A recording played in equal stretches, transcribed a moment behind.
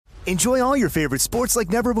Enjoy all your favorite sports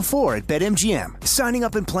like never before at BetMGM. Signing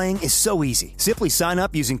up and playing is so easy. Simply sign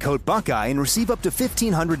up using code Buckeye and receive up to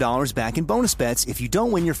 $1,500 back in bonus bets if you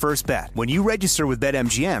don't win your first bet. When you register with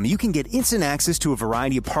BetMGM, you can get instant access to a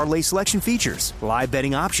variety of parlay selection features, live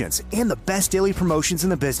betting options, and the best daily promotions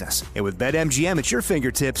in the business. And with BetMGM at your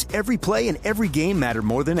fingertips, every play and every game matter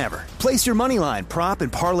more than ever. Place your moneyline, prop,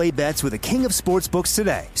 and parlay bets with the king of sportsbooks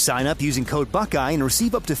today. Sign up using code Buckeye and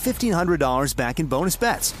receive up to $1,500 back in bonus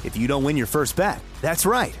bets if you don't win your first bet. That's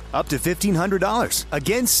right, up to $1,500.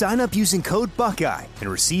 Again, sign up using code Buckeye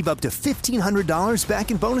and receive up to $1,500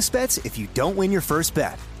 back in bonus bets if you don't win your first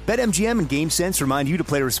bet. BetMGM and GameSense remind you to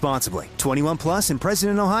play responsibly. 21 plus and present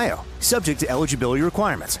in Ohio. Subject to eligibility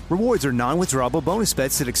requirements. Rewards are non-withdrawable bonus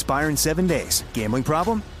bets that expire in 7 days. Gambling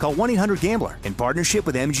problem? Call 1-800-GAMBLER in partnership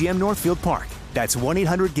with MGM Northfield Park. That's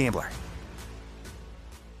 1-800-GAMBLER.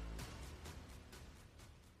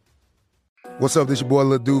 What's up, this your boy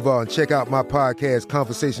Lil Duval, and check out my podcast,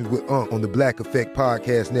 Conversations with Unc, on the Black Effect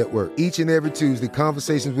Podcast Network. Each and every Tuesday,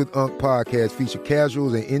 Conversations with Unc podcast feature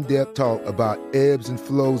casuals and in-depth talk about ebbs and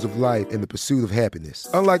flows of life and the pursuit of happiness.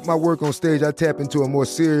 Unlike my work on stage, I tap into a more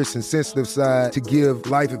serious and sensitive side to give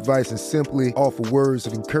life advice and simply offer words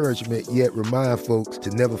of encouragement, yet remind folks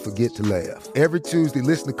to never forget to laugh. Every Tuesday,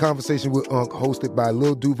 listen to Conversation with Unc, hosted by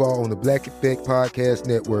Lil Duval on the Black Effect Podcast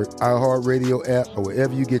Network, iHeartRadio app, or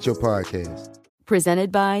wherever you get your podcasts.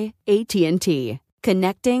 Presented by AT&T.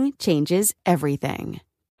 Connecting changes everything.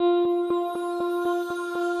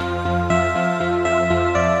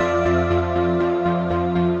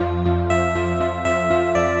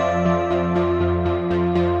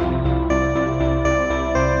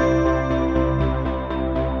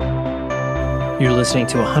 You're listening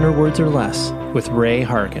to 100 Words or Less with Ray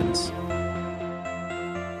Harkins.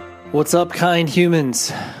 What's up, kind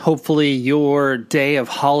humans? Hopefully your day of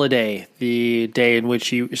holiday, the day in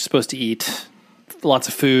which you're supposed to eat lots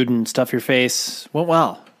of food and stuff your face, went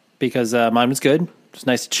well, because mine was good. It was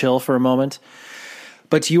nice to chill for a moment.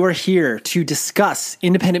 But you are here to discuss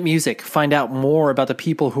independent music, find out more about the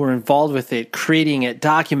people who are involved with it, creating it,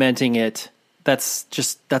 documenting it. That's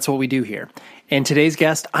what we do here. And today's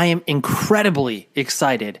guest, I am incredibly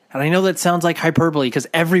excited. And I know that sounds like hyperbole because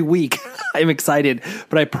every week I'm excited,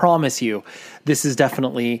 but I promise you, this is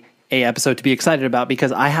definitely a episode to be excited about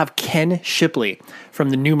because I have Ken Shipley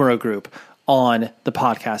from the Numero Group on the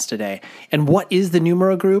podcast today. And what is the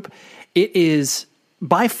Numero Group? It is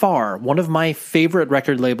by far one of my favorite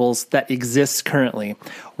record labels that exists currently.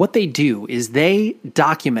 What they do is they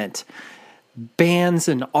document bands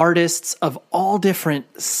and artists of all different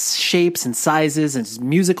shapes and sizes and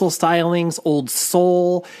musical stylings, old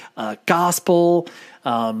soul, gospel.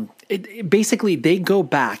 Basically, they go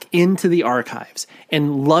back into the archives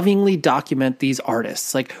and lovingly document these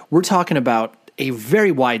artists. Like, we're talking about a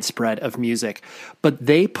very wide spread of music, but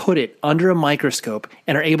they put it under a microscope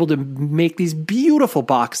and are able to make these beautiful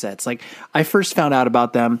box sets. Like, I first found out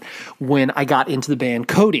about them when I got into the band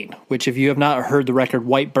Coding, which if you have not heard the record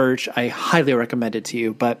White Birch, I highly recommend it to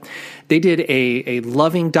you. But they did a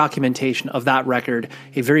loving documentation of that record,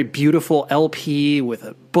 a very beautiful LP with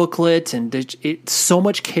a booklet, and so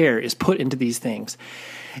much care is put into these things.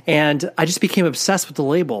 And I just became obsessed with the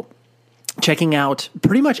label, checking out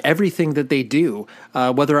pretty much everything that they do.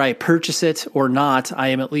 Whether I purchase it or not, I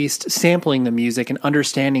am at least sampling the music and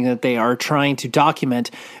understanding that they are trying to document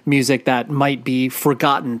music that might be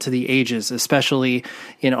forgotten to the ages, especially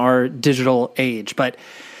in our digital age. But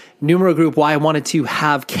Numero Group, why I wanted to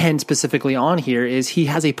have Ken specifically on here is he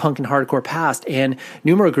has a punk and hardcore past, and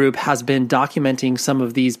Numero Group has been documenting some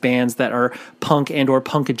of these bands that are punk and or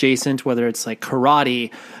punk adjacent, whether it's like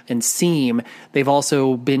Karate and Seam. They've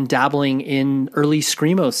also been dabbling in early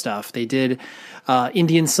screamo stuff. They did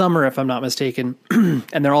Indian Summer, if I'm not mistaken,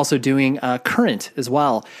 and they're also doing Current as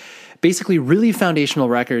well. Basically, really foundational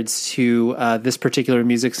records to this particular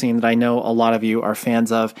music scene that I know a lot of you are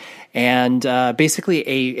fans of. And basically,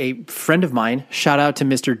 a friend of mine, shout out to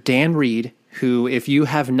Mr. Dan Reed, who, if you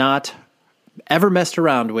have not ever messed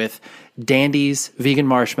around with Dandy's Vegan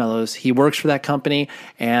Marshmallows, he works for that company,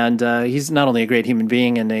 and he's not only a great human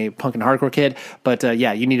being and a punk and hardcore kid, but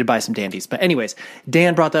yeah, you need to buy some Dandies. But anyways,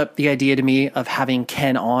 Dan brought up the idea to me of having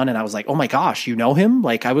Ken on, and I was like, oh my gosh, you know him?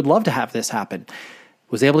 Like, I would love to have this happen.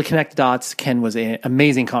 Was able to connect the dots. Ken was an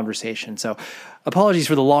amazing conversation. So apologies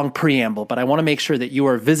for the long preamble, but I want to make sure that you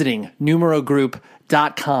are visiting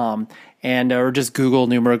numerogroup.com and or just Google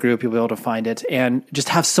Numero Group. You'll be able to find it and just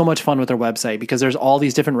have so much fun with their website because there's all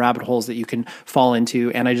these different rabbit holes that you can fall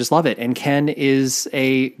into, and I just love it. And Ken is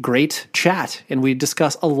a great chat, and we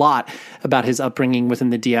discuss a lot about his upbringing within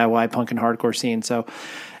the DIY punk and hardcore scene. So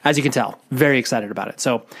as you can tell, very excited about it.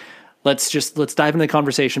 So let's dive into the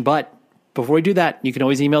conversation. But before we do that, you can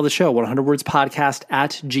always email the show,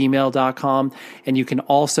 100wordspodcast@gmail.com. And you can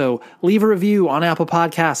also leave a review on Apple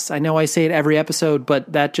Podcasts. I know I say it every episode,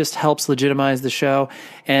 but that just helps legitimize the show.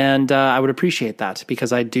 And I would appreciate that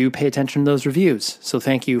because I do pay attention to those reviews. So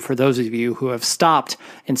thank you for those of you who have stopped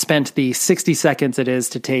and spent the 60 seconds it is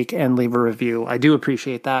to take and leave a review. I do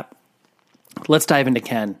appreciate that. Let's dive into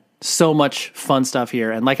Ken. So much fun stuff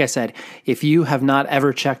here. And like I said, if you have not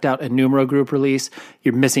ever checked out a Numero Group release,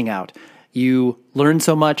 you're missing out. You learn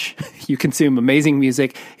so much. You consume amazing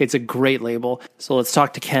music. It's a great label. So let's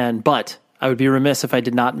talk to Ken. But I would be remiss if I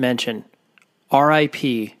did not mention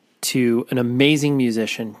RIP to an amazing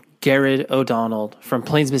musician, Garrett O'Donnell from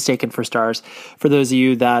Planes Mistaken for Stars. For those of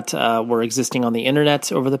you that were existing on the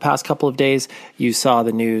internet over the past couple of days, you saw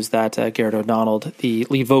the news that Garrett O'Donnell, the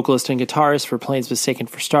lead vocalist and guitarist for Planes Mistaken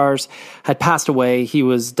for Stars, had passed away. He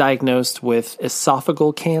was diagnosed with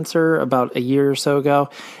esophageal cancer about a year or so ago,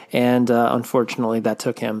 and unfortunately that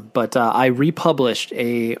took him. But I republished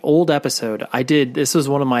a old episode. This was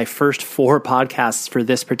one of my first 4 podcasts for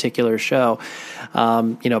this particular show,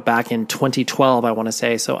 back in 2012, I want to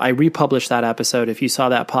say. So I republished that episode. If you saw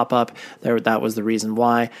that pop up, that was the reason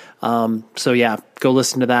why. So yeah, go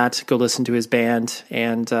listen to that. Go listen to his band,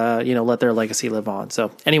 and let their legacy live on.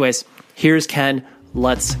 So, anyways, here's Ken.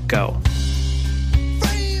 Let's go.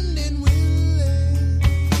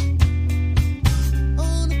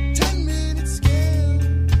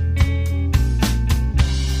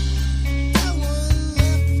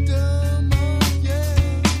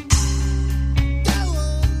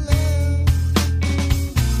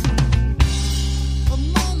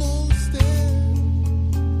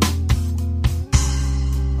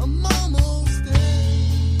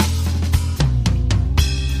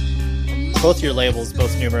 Both your labels,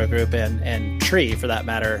 both Numero Group and Tree, for that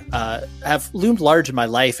matter, have loomed large in my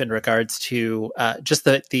life in regards to just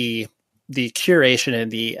the curation and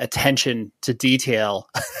the attention to detail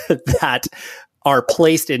that are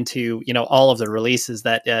placed into all of the releases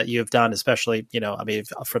that you have done, especially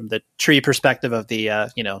from the Tree perspective of the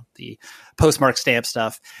the postmark stamp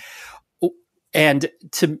stuff, and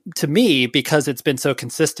to me, because it's been so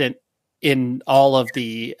consistent in all of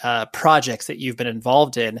the projects that you've been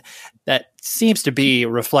involved in, that seems to be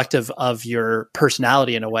reflective of your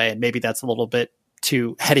personality in a way. And maybe that's a little bit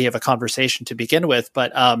too heady of a conversation to begin with,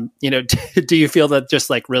 but do you feel that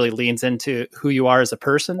just like really leans into who you are as a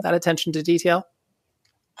person, that attention to detail?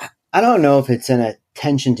 I don't know if it's an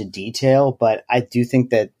attention to detail, but I do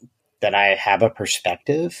think that I have a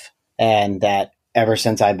perspective, and that ever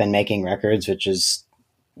since I've been making records, which is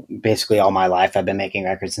basically all my life, I've been making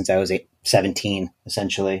records since I was 17,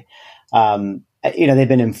 essentially. They've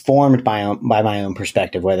been informed by my own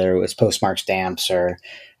perspective, whether it was postmark stamps or,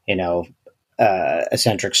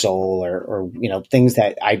 eccentric soul or things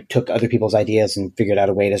that I took other people's ideas and figured out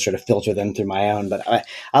a way to sort of filter them through my own. But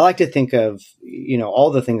I like to think of,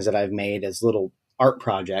 all the things that I've made as little art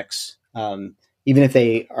projects, even if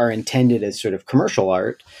they are intended as sort of commercial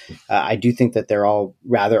art. I do think that they're all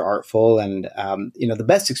rather artful. And, the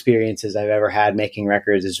best experiences I've ever had making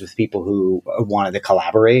records is with people who wanted to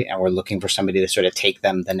collaborate and were looking for somebody to sort of take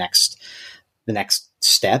them the next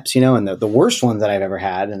steps, and the worst one that I've ever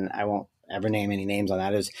had, and I won't ever name any names on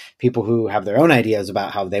that, is people who have their own ideas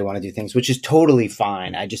about how they want to do things, which is totally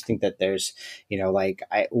fine. I just think that there's,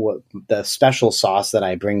 the special sauce that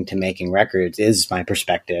I bring to making records is my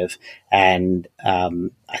perspective. And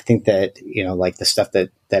I think that, the stuff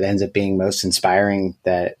that ends up being most inspiring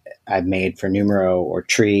that I've made for Numero or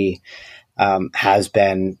Tree has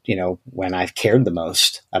been, when I've cared the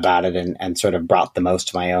most about it and sort of brought the most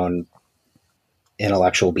to my own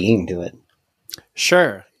intellectual being to it.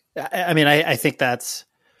 Sure. I mean, I think that's,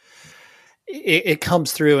 it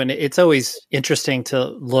comes through, and it's always interesting to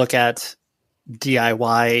look at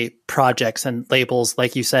DIY projects and labels,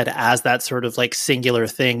 like you said, as that sort of like singular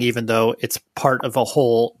thing, even though it's part of a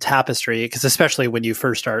whole tapestry. Because especially when you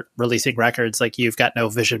first start releasing records, like you've got no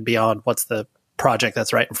vision beyond what's the project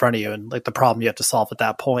that's right in front of you and like the problem you have to solve at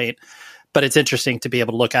that point. But it's interesting to be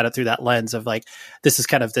able to look at it through that lens of like, this is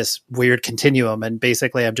kind of this weird continuum. And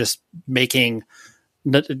basically I'm just making,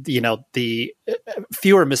 the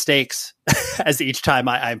fewer mistakes as each time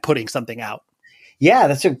I'm putting something out. Yeah,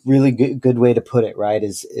 that's a really good way to put it, right?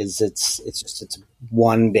 It's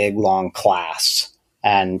one big long class,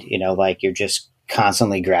 and you're just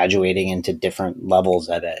constantly graduating into different levels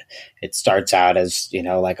of it. It starts out as,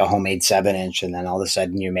 like a homemade 7-inch, and then all of a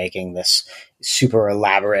sudden you're making this super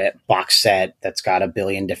elaborate box set that's got 1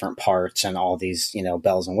 billion different parts and all these,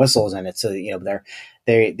 bells and whistles. And it's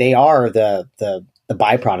they are the the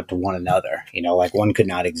byproduct of one another. Like one could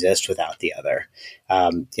not exist without the other.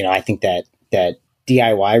 I think that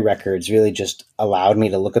DIY records really just allowed me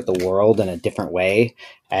to look at the world in a different way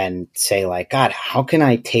and say, like, God, how can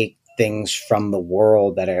I take things from the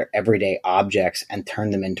world that are everyday objects and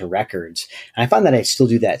turn them into records? And I find that I still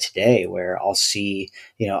do that today, where I'll see,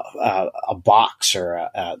 a box or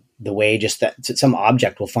the way just that some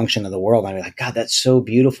object will function in the world. And I'm like, God, that's so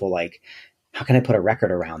beautiful. Like, how can I put a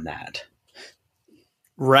record around that?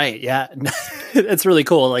 Right. Yeah. It's really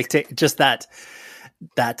cool. Like just that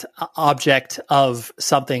object of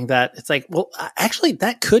something that it's like, well, actually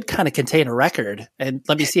that could kind of contain a record, and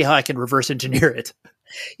let me see how I can reverse engineer it.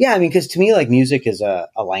 Yeah. I mean, cause to me, like music is a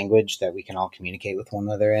language that we can all communicate with one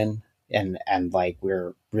another in. And like,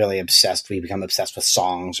 we're really obsessed. We become obsessed with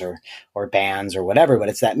songs or bands or whatever, but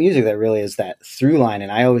it's that music that really is that through line.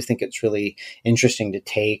 And I always think it's really interesting to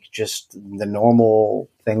take just the normal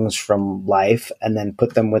things from life and then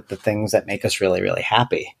put them with the things that make us really, really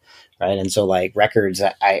happy. Right. And so like records,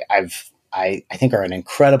 I think are an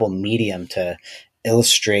incredible medium to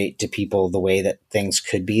illustrate to people the way that things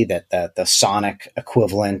could be, that the sonic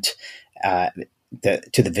equivalent to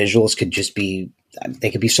the visuals could just be,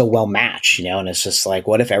 they could be so well matched, and it's just like,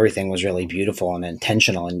 what if everything was really beautiful and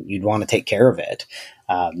intentional and you'd want to take care of it?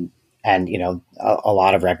 And, a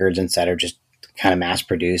lot of records instead are just kind of mass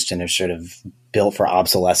produced and they're sort of built for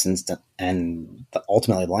obsolescence and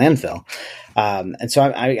ultimately landfill. And so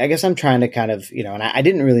I guess I'm trying to kind of, and I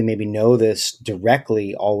didn't really maybe know this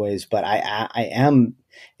directly always, but I am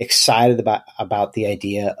excited about the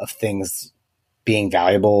idea of things being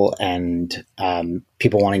valuable and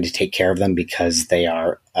people wanting to take care of them because they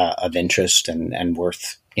are of interest and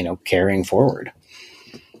worth, carrying forward.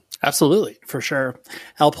 Absolutely, for sure.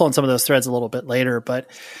 I'll pull on some of those threads a little bit later, but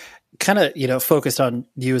kind of, focused on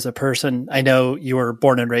you as a person. I know you were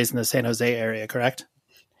born and raised in the San Jose area, correct?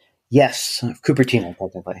 Yes. Cupertino,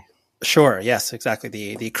 technically. Sure. Yes, exactly.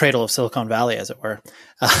 The cradle of Silicon Valley, as it were.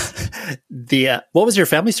 What was your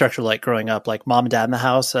family structure like growing up? Like mom and dad in the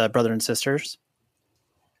house, brother and sisters?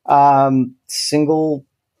 Single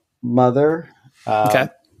mother. Okay.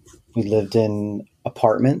 We lived in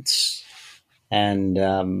apartments and,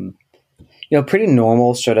 pretty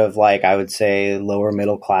normal sort of like, I would say lower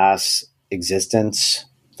middle class existence,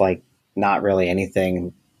 like not really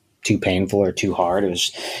anything too painful or too hard. It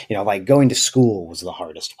was, like going to school was the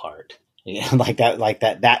hardest part.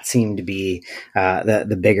 That seemed to be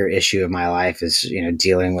the bigger issue of my life is,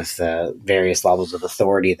 dealing with the various levels of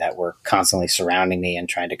authority that were constantly surrounding me and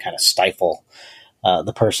trying to kind of stifle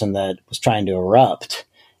the person that was trying to erupt.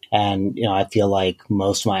 And, I feel like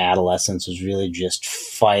most of my adolescence was really just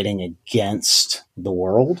fighting against the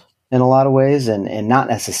world in a lot of ways, and not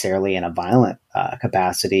necessarily in a violent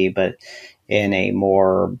capacity, but in a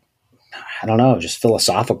more, I don't know, just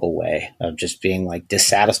philosophical way of just being like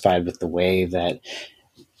dissatisfied with the way that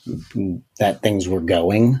things were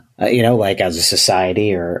going, like as a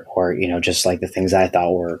society or, just like the things I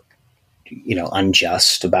thought were,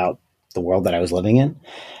 unjust about the world that I was living in.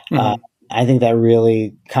 Mm-hmm. I think that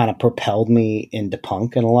really kind of propelled me into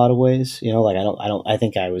punk in a lot of ways, I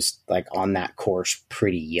think I was like on that course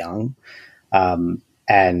pretty young,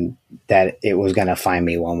 and that it was going to find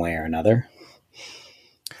me one way or another.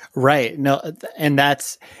 Right. No, and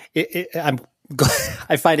that's it.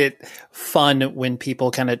 I find it fun when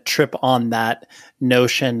people kind of trip on that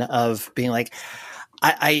notion of being like,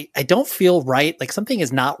 I don't feel right. Like something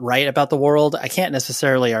is not right about the world. I can't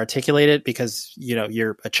necessarily articulate it because,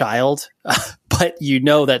 you're a child, but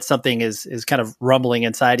that something is kind of rumbling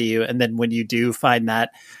inside of you. And then when you do find that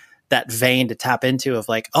vein to tap into of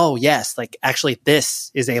like, oh yes, like actually this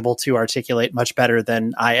is able to articulate much better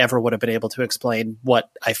than I ever would have been able to explain what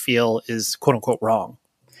I feel is quote unquote wrong.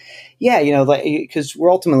 Yeah, because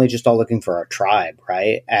we're ultimately just all looking for our tribe,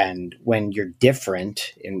 right? And when you're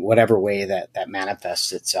different in whatever way that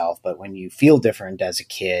manifests itself, but when you feel different as a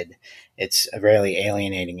kid, it's a really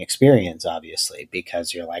alienating experience, obviously,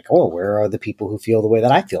 because you're like, oh, where are the people who feel the way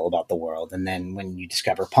that I feel about the world? And then when you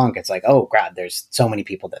discover punk, it's like, oh, God, there's so many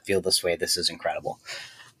people that feel this way. This is incredible.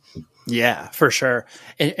 Yeah, for sure.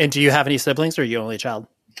 And do you have any siblings or are you only a child?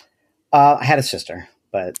 I had a sister,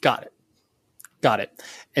 but... Got it.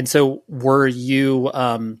 And so were you,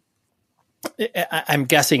 I'm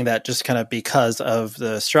guessing that just kind of because of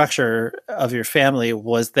the structure of your family,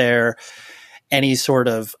 was there any sort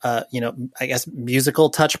of, I guess musical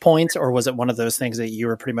touch points, or was it one of those things that you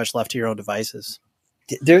were pretty much left to your own devices?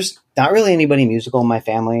 There's not really anybody musical in my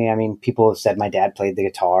family. I mean, people have said my dad played the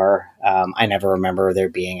guitar. I never remember there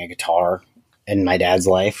being a guitar in my dad's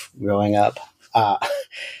life growing up.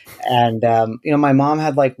 And, my mom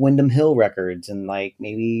had like Windham Hill records and like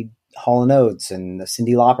maybe Hall & Oates and the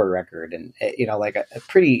Cyndi Lauper record and, like a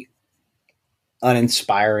pretty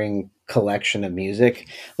uninspiring collection of music.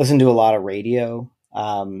 Listened to a lot of radio.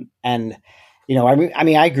 And,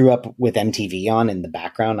 I grew up with MTV on in the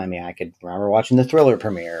background. I mean, I could remember watching the Thriller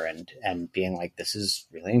premiere and being like, this is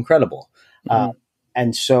really incredible. Mm-hmm.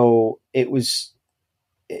 And so it was,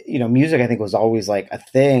 music I think was always like a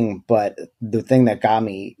thing, but the thing that got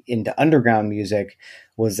me into underground music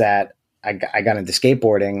was that I got into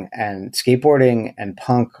skateboarding, and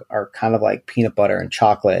punk are kind of like peanut butter and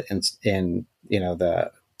chocolate in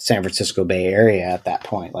the San Francisco Bay Area at that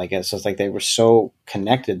point. Like, it's just like they were so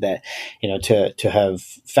connected that, to have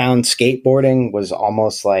found skateboarding was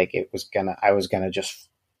almost like I was gonna just,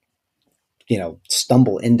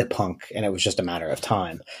 stumble into punk, and it was just a matter of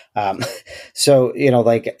time. So,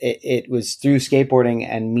 it was through skateboarding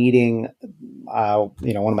and meeting, one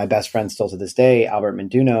of my best friends still to this day, Albert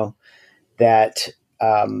Menduno, that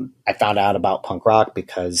I found out about punk rock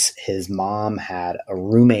because his mom had a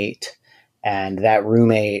roommate, and that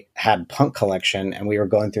roommate had punk collection, and we were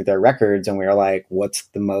going through their records, and we were like, what's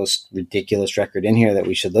the most ridiculous record in here that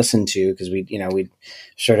we should listen to? Because we'd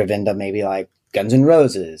sort of end up maybe like Guns N'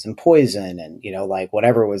 Roses and Poison and, like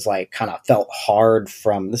whatever was like kind of felt hard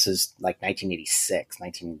from, this is like 1986,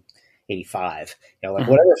 1985,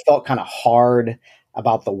 whatever felt kind of hard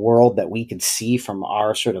about the world that we could see from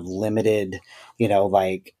our sort of limited,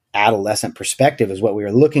 like adolescent perspective is what we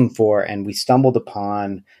were looking for. And we stumbled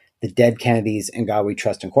upon the Dead Kennedys and God We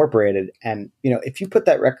Trust Incorporated. And, if you put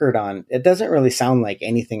that record on, it doesn't really sound like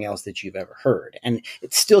anything else that you've ever heard. And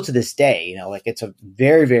it's still to this day, like it's a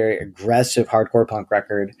very, very aggressive hardcore punk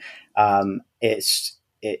record.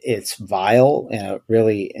 It's vile in a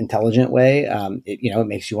really intelligent way. It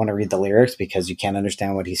makes you want to read the lyrics because you can't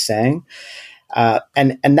understand what he's saying.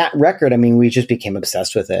 And that record, I mean, we just became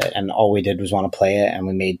obsessed with it, and all we did was want to play it, and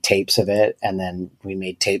we made tapes of it. And then we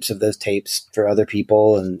made tapes of those tapes for other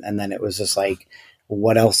people. And then it was just like,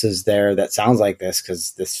 what else is there that sounds like this?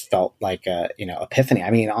 Cause this felt like a, epiphany. I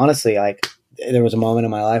mean, honestly, like there was a moment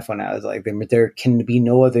in my life when I was like, there can be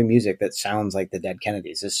no other music that sounds like the Dead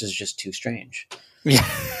Kennedys. This is just too strange. Yeah,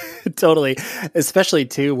 totally. Especially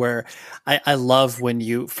too, where I love when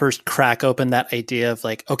you first crack open that idea of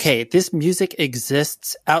like, okay, this music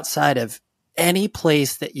exists outside of any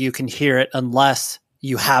place that you can hear it unless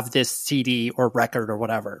you have this CD or record or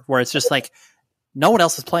whatever, where it's just like, no one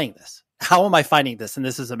else is playing this. How am I finding this? And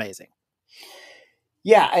this is amazing.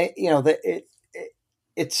 Yeah.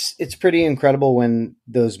 It's pretty incredible when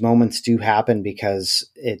those moments do happen, because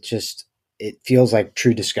it feels like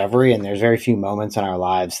true discovery. And there's very few moments in our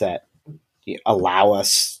lives that allow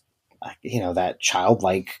us, that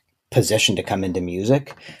childlike position to come into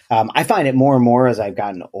music. I find it more and more as I've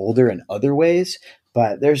gotten older in other ways,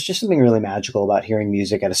 but there's just something really magical about hearing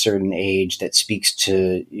music at a certain age that speaks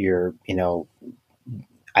to your,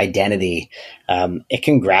 identity. It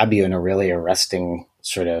can grab you in a really arresting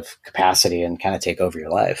sort of capacity and kind of take over your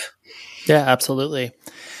life. Yeah, absolutely.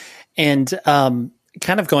 And,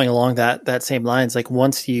 kind of going along that same lines, like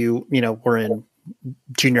once you were in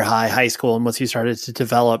junior high school, and once you started to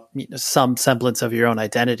develop some semblance of your own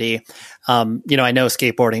identity, I know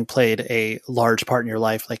skateboarding played a large part in your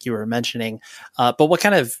life, like you were mentioning, but what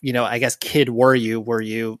kind of, I guess, kid were you? Were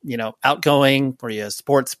you, outgoing? Were you a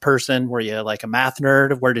sports person? Were you like a math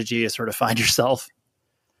nerd? Where did you sort of find yourself?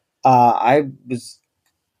 I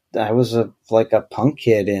was a punk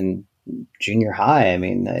kid in junior high. I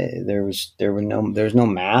mean, there was no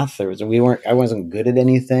math. I wasn't good at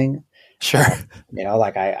anything. Sure.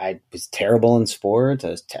 I was terrible in sports. I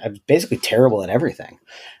was basically terrible at everything.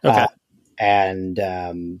 Okay.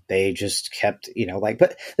 They just kept,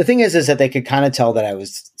 but the thing is that they could kind of tell that I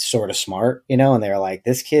was sort of smart, and they were like,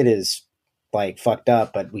 this kid is like fucked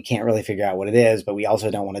up, but we can't really figure out what it is, but we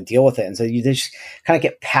also don't want to deal with it. And so you just kind of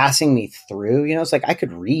kept passing me through, it's like I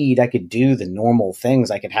could read, I could do the normal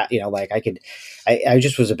things. I could have, I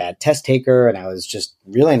just was a bad test taker, and I was just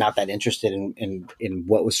really not that interested in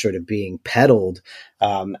what was sort of being peddled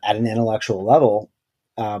at an intellectual level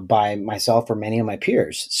by myself or many of my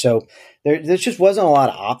peers. So there just wasn't a lot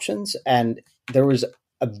of options, and there was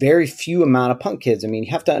a very few amount of punk kids. I mean,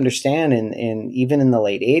 you have to understand even in the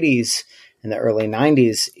late 80s, in the early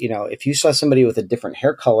 90s, if you saw somebody with a different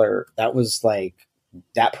hair color, that was like,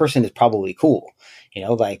 that person is probably cool.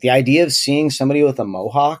 Like the idea of seeing somebody with a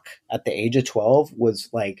mohawk at the age of 12 was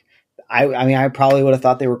like, I probably would have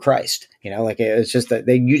thought they were Christ, like it was just that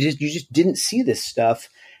you just didn't see this stuff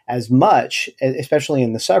as much, especially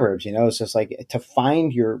in the suburbs. It's just like to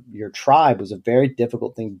find your tribe was a very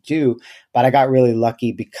difficult thing to do. But I got really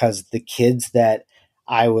lucky because the kids that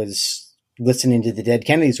I was listening to the Dead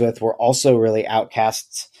Kennedys with were also really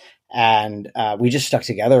outcasts. And we just stuck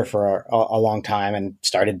together for a long time and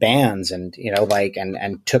started bands and,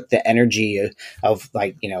 and took the energy of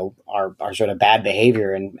our sort of bad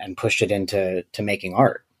behavior and pushed it into making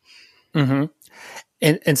art. Mm-hmm.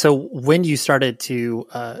 And so when you started to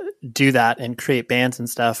do that and create bands and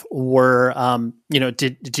stuff,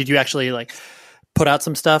 did you actually like put out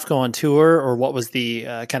some stuff, go on tour, or what was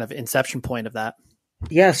the kind of inception point of that?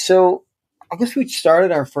 Yeah. So I guess we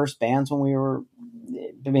started our first bands when we were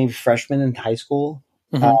maybe freshmen in high school.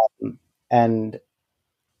 Mm-hmm.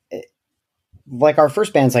 Like our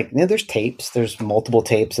first band's like, there's tapes, there's multiple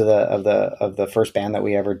tapes of the first band that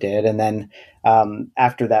we ever did. And then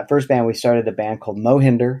after that first band, we started a band called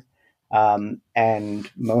Mohinder. And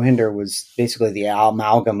Mohinder was basically the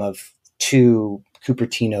amalgam of two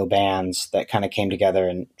Cupertino bands that kind of came together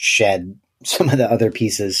and shed some of the other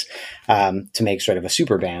pieces to make sort of a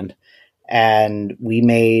super band. And we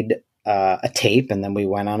made a tape, and then we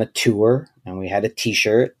went on a tour, and we had a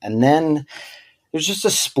t-shirt, and then there's just a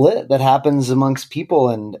split that happens amongst people.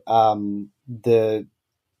 And the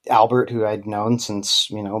Albert, who I'd known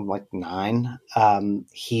since, like 9,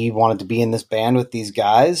 he wanted to be in this band with these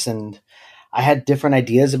guys. And I had different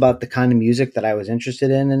ideas about the kind of music that I was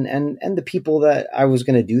interested in and the people that I was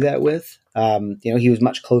going to do that with. He was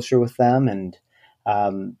much closer with them.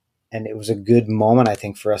 And it was a good moment, I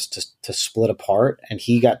think, for us to split apart. And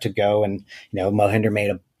he got to go and, Mohinder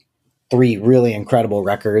made 3 really incredible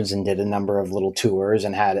records and did a number of little tours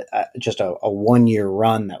and had just a 1-year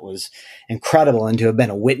run that was incredible. And to have been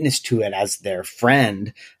a witness to it as their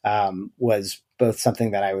friend was both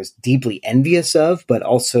something that I was deeply envious of, but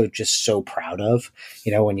also just so proud of.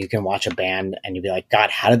 When you can watch a band and you'd be like, God,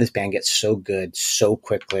 how did this band get so good so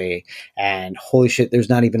quickly? And holy shit, there's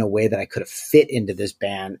not even a way that I could have fit into this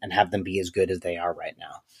band and have them be as good as they are right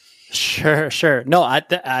now. Sure. No,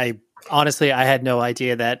 I honestly, I had no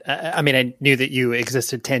idea that. I knew that you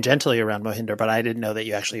existed tangentially around Mohinder, but I didn't know that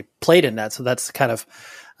you actually played in that. So that's kind of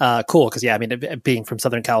cool because, being from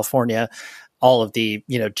Southern California, all of the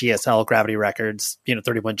GSL Gravity Records,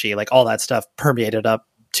 31G, like all that stuff permeated up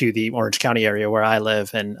to the Orange County area where I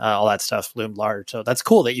live, and all that stuff loomed large. So that's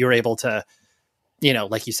cool that you were able to,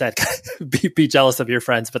 like you said, be jealous of your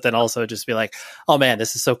friends, but then also just be like, oh man,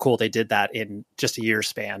 this is so cool. They did that in just a year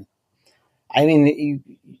span.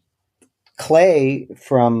 Clay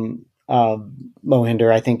from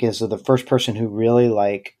Mohinder, I think, is the first person who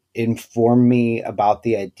really informed me about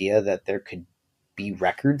the idea that there could be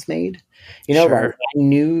records made. Sure. I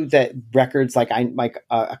knew that records,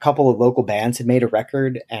 a couple of local bands had made a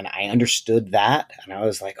record, and I understood that, and I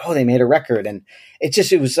was like, oh, they made a record, and it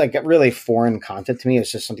was like a really foreign concept to me. It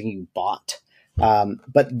was just something you bought.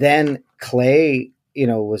 But then Clay,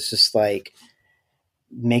 was just like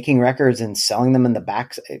making records and selling them in the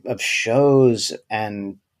backs of shows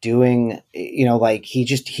and doing, he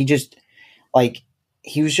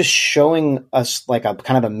was just showing us like a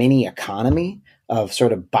kind of a mini economy of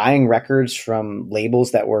sort of buying records from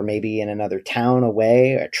labels that were maybe in another town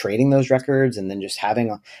away, or trading those records, and then just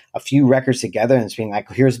having a few records together and just being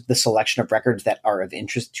like, here's the selection of records that are of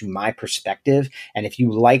interest to my perspective. And if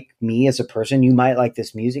you like me as a person, you might like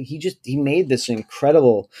this music. He made this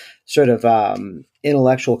incredible sort of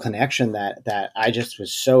intellectual connection that I just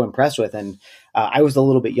was so impressed with. And I was a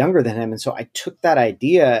little bit younger than him. And so I took that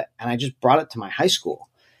idea and I just brought it to my high school.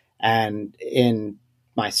 And in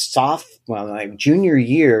my junior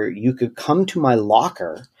year, you could come to my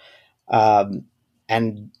locker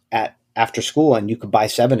and after school, and you could buy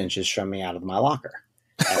 7 inches from me out of my locker.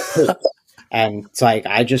 And it's like,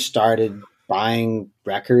 I just started buying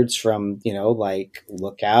records from,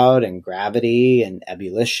 Lookout and Gravity and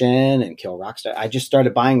Ebullition and Kill Rockstar. I just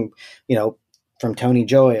started buying, from Tony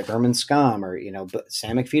Joy at Vermin Scum, or,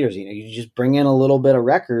 Sam McPheeters, you just bring in a little bit of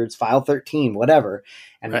records, File 13, whatever.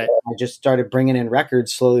 And right. I just started bringing in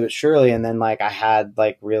records slowly but surely. And then I had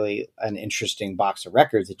really an interesting box of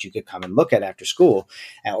records that you could come and look at after school.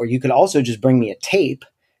 Or you could also just bring me a tape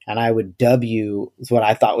and I would dub you what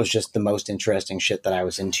I thought was just the most interesting shit that I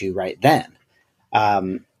was into right then.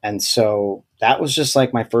 And so that was just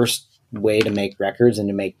my first way to make records and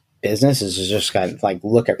to make business, is just kind of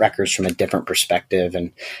look at records from a different perspective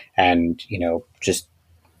and just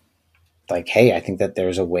hey, I think that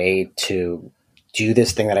there's a way to do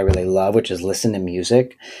this thing that I really love, which is listen to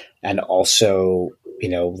music and also,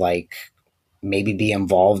 maybe be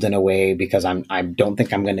involved in a way, because I don't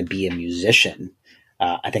think I'm going to be a musician.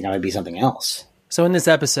 I think I'm going to be something else. So in this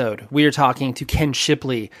episode, we are talking to Ken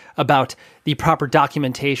Shipley about the proper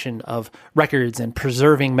documentation of records and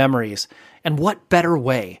preserving memories. And what better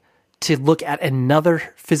way to look at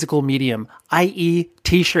another physical medium, i.e.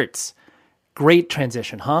 t-shirts. Great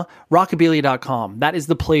transition, huh? Rockabilia.com. That is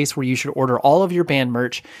the place where you should order all of your band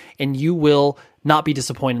merch, and you will not be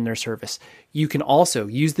disappointed in their service. You can also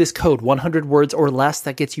use this code 100 words or less.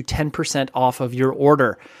 That gets you 10% off of your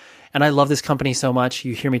order. And I love this company so much.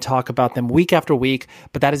 You hear me talk about them week after week,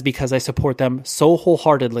 but that is because I support them so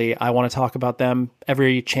wholeheartedly. I want to talk about them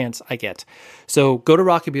every chance I get. So go to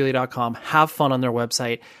rockabilia.com, have fun on their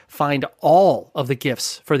website, find all of the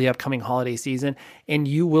gifts for the upcoming holiday season, and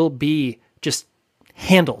you will be just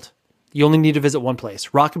handled. You only need to visit one place,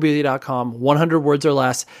 rockabilia.com, 100 words or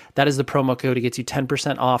less. That is the promo code. It gets you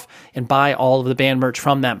 10% off, and buy all of the band merch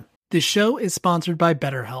from them. This show is sponsored by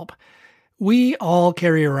BetterHelp. We all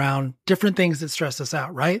carry around different things that stress us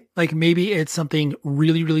out, right? Like maybe it's something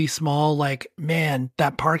really, really small, like, man,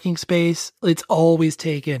 that parking space, it's always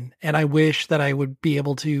taken. And I wish that I would be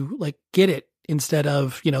able to like get it instead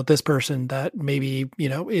of, this person that maybe,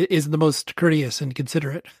 isn't the most courteous and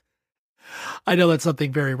considerate. I know that's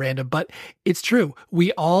something very random, but it's true.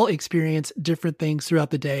 We all experience different things throughout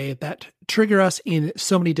the day that trigger us in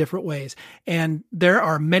so many different ways. And there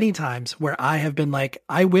are many times where I have been like,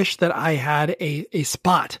 I wish that I had a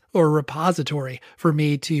spot or a repository for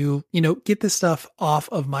me to, get this stuff off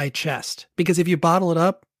of my chest. Because if you bottle it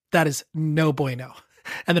up, that is no bueno.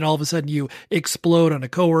 And then all of a sudden you explode on a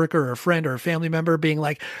coworker or a friend or a family member being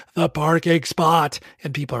like, the parking spot.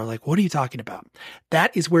 And people are like, what are you talking about?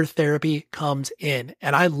 That is where therapy comes in.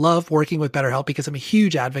 And I love working with BetterHelp because I'm a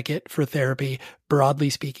huge advocate for therapy, broadly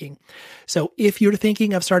speaking. So if you're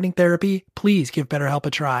thinking of starting therapy, please give BetterHelp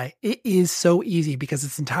a try. It is so easy because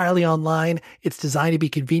it's entirely online. It's designed to be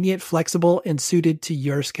convenient, flexible, and suited to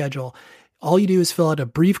your schedule. All you do is fill out a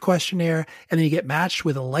brief questionnaire, and then you get matched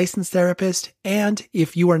with a licensed therapist. And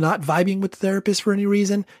if you are not vibing with the therapist for any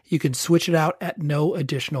reason, you can switch it out at no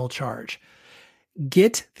additional charge.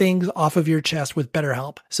 Get things off of your chest with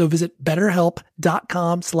BetterHelp. So visit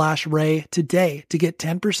betterhelp.com/Ray today to get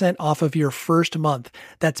 10% off of your first month.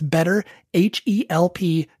 That's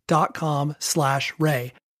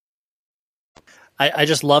betterhelp.com/Ray. I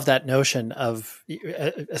just love that notion of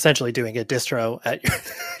essentially doing a distro at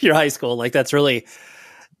your high school. Like that's really,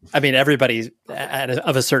 everybody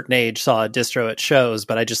of a certain age saw a distro at shows,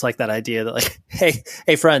 but I just like that idea that like,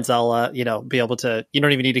 hey friends, I'll, be able to, you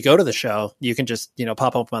don't even need to go to the show. You can just,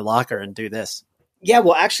 pop up my locker and do this. Yeah.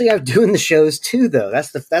 Well, actually I'm doing the shows too, though.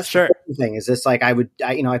 That's sure. The thing is this, like I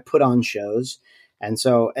put on shows. And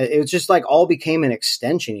so it was just like all became an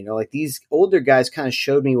extension, like these older guys kind of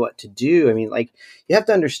showed me what to do. Like you have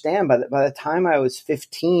to understand by the time I was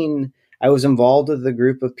 15, I was involved with a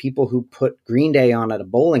group of people who put Green Day on at a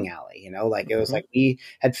bowling alley, it was like we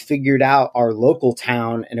had figured out our local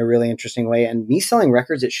town in a really interesting way. And me selling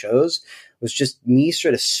records at shows was just me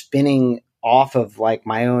sort of spinning off of like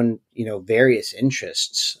my own, various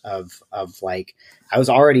interests of like, I was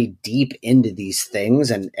already deep into these things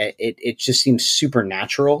and it just seems super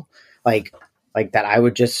natural. Like that I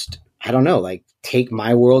would just, I don't know, like take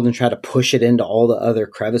my world and try to push it into all the other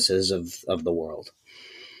crevices of the world.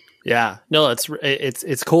 Yeah, no,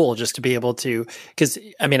 it's cool just to be able to, because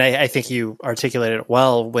I think you articulated it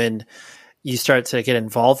well when you start to get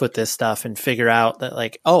involved with this stuff and figure out that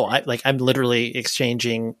like, I'm literally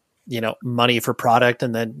exchanging, money for product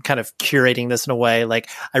and then kind of curating this in a way. Like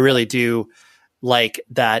I really do like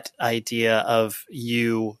that idea of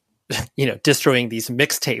you, destroying these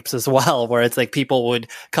mixtapes as well, where it's like people would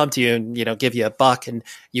come to you and, give you $1 and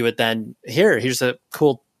you would then here's a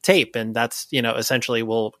cool tape. And that's, essentially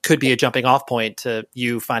could be a jumping off point to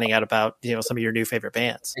you finding out about, some of your new favorite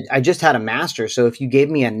bands. I just had a master. So if you gave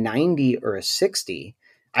me a 90 or a 60,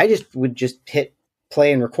 I just would just hit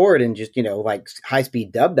play and record and just, like high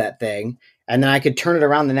speed dub that thing. And then I could turn it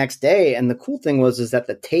around the next day. And the cool thing is that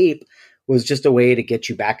the tape was just a way to get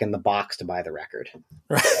you back in the box to buy the record.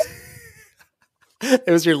 Right. It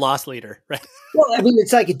was your loss leader, right? Well,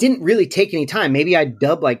 it's like, it didn't really take any time. Maybe I'd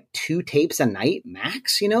dub like 2 tapes a night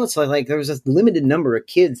max, it's like there was a limited number of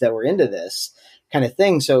kids that were into this kind of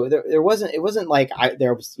thing. So it wasn't like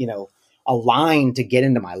there was, a line to get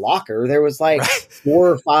into my locker. There was like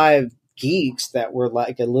 4 or 5 geeks that were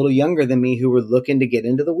like a little younger than me who were looking to get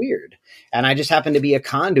into the weird. And I just happened to be a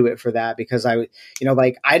conduit for that because I,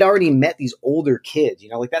 like I'd already met these older kids,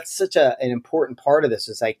 like that's such an important part of this.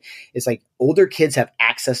 It's like older kids have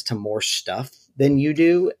access to more stuff than you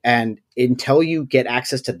do. And until you get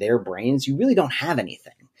access to their brains, you really don't have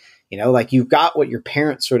anything. You know, like you've got what your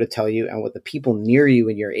parents sort of tell you and what the people near you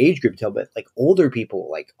in your age group tell, but like older people,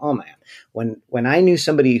 like, oh man, when I knew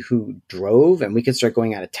somebody who drove and we could start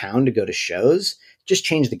going out of town to go to shows, just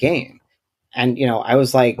changed the game. And, you know, I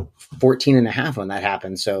was like 14 and a half when that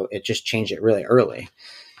happened. So it just changed it really early.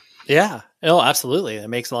 Yeah. Oh, absolutely. That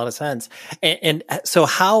makes a lot of sense. And so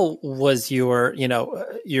how was your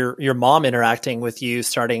mom interacting with you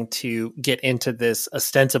starting to get into this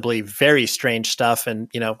ostensibly very strange stuff and,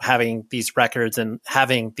 you know, having these records and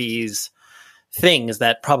having these things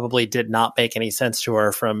that probably did not make any sense to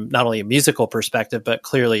her from not only a musical perspective, but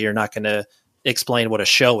clearly you're not going to explain what a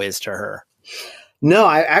show is to her. No,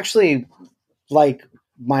 I actually, like,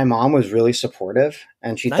 my mom was really supportive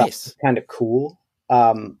and she thought it was kind of cool.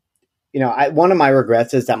 You know, one of my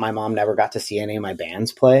regrets is that my mom never got to see any of my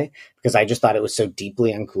bands play because I just thought it was so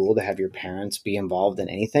deeply uncool to have your parents be involved in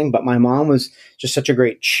anything. But my mom was just such a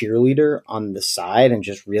great cheerleader on the side and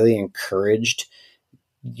just really encouraged,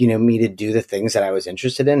 you know, me to do the things that I was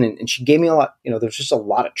interested in. And she gave me a lot, you know, there's just a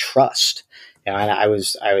lot of trust. You know, and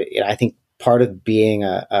I think part of being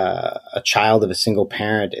a child of a single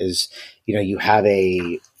parent is, you know, you have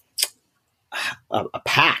a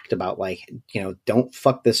pact about, like, you know, don't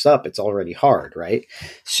fuck this up. It's already hard. Right.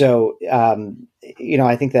 So, you know,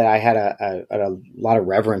 I think that I had a lot of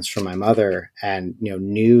reverence for my mother and, you know,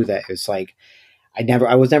 knew that it's like,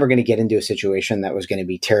 I was never going to get into a situation that was going to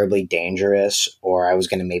be terribly dangerous, or I was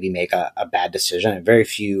going to maybe make a bad decision. And very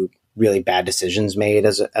few really bad decisions made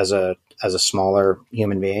as a smaller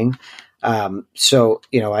human being. So,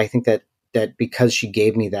 you know, I think that because she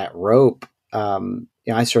gave me that rope,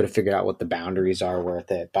 you know, I sort of figured out what the boundaries are worth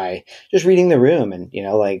it by just reading the room and, you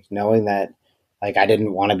know, like knowing that, like, I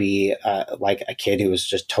didn't want to be like a kid who was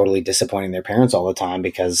just totally disappointing their parents all the time,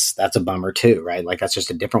 because that's a bummer too, right? Like, that's just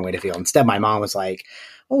a different way to feel. Instead, my mom was like,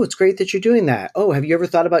 "Oh, it's great that you're doing that. Oh, have you ever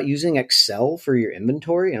thought about using Excel for your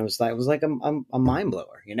inventory?" And it was like a mind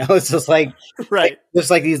blower, you know. It's just like, right. There's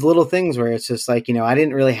like these little things where it's just like, you know, I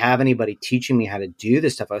didn't really have anybody teaching me how to do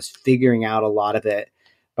this stuff. I was figuring out a lot of it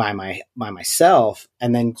by myself.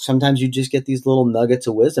 And then sometimes you just get these little nuggets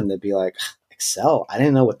of wisdom that be like, Excel, I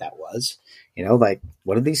didn't know what that was. You know, like,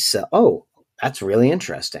 what are these? Oh, that's really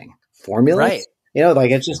interesting. Formulas, right? You know, like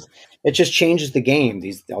it just changes the game.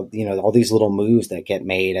 These, you know, all these little moves that get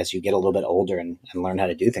made as you get a little bit older and learn how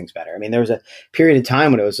to do things better. I mean, there was a period of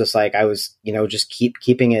time when it was just like I was, you know, just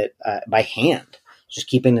keeping it by hand, just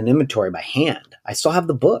keeping an inventory by hand. I still have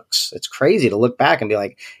the books. It's crazy to look back and be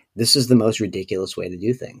like, this is the most ridiculous way to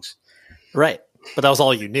do things. Right, but that was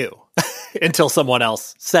all you knew until someone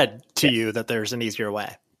else said to you that there's an easier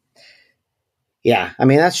way. Yeah. I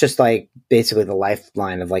mean, that's just like basically the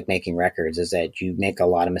lifeline of like making records, is that you make a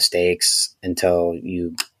lot of mistakes until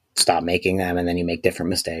you stop making them, and then you make different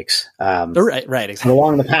mistakes. Right. Exactly.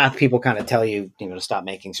 Along the path, people kind of tell you, you know, to stop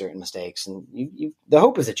making certain mistakes, and the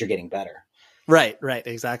hope is that you're getting better. Right.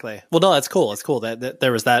 Exactly. Well, no, that's cool. It's cool that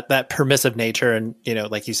there was that permissive nature. And, you know,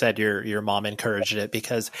 like you said, your mom encouraged it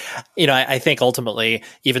because, you know, I think ultimately,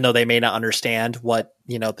 even though they may not understand what,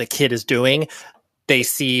 you know, the kid is doing, they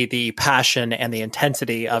see the passion and the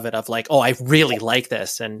intensity of it, of like, oh, I really like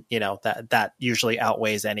this. And, you know, that usually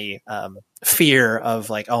outweighs any fear of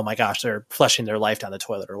like, oh my gosh, they're flushing their life down the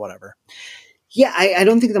toilet or whatever. Yeah, I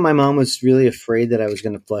don't think that my mom was really afraid that I was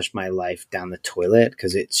going to flush my life down the toilet,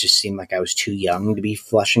 because it just seemed like I was too young to be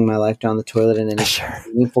flushing my life down the toilet in any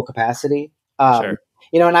meaningful capacity. Sure.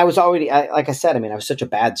 You know, and I was already, like I said, I mean, I was such a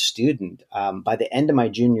bad student. By the end of my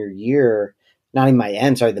junior year, not even my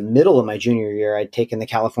end, sorry, the middle of my junior year, I'd taken the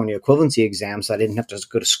California equivalency exam, so I didn't have to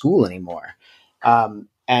go to school anymore. And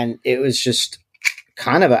it was just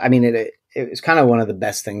kind of, it was kind of one of the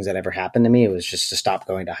best things that ever happened to me. It was just to stop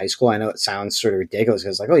going to high school. I know it sounds sort of ridiculous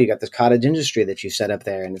because, like, oh, you got this cottage industry that you set up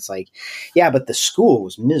there. And it's like, yeah, but the school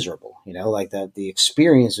was miserable, you know, like the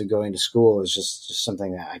experience of going to school is just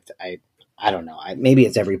something that I don't know. Maybe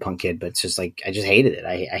it's every punk kid, but it's just like, I just hated it.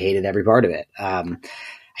 I hated every part of it. I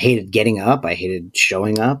hated getting up. I hated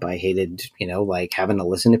showing up. I hated, you know, like having to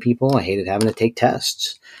listen to people. I hated having to take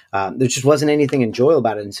tests. There just wasn't anything enjoyable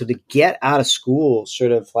about it. And so to get out of school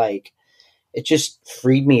sort of like, it just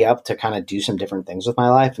freed me up to kind of do some different things with my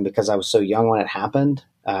life. And because I was so young when it happened,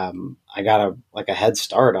 I got a head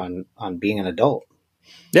start on being an adult.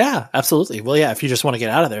 Yeah, absolutely. Well, yeah, if you just want to get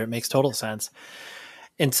out of there, it makes total sense.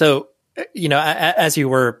 And so, you know, as you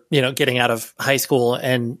were, you know, getting out of high school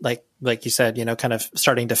and like you said, you know, kind of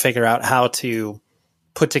starting to figure out how to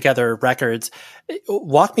put together records,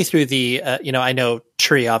 walk me through the, you know, I know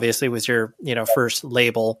Tree obviously was your, you know, first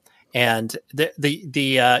label. And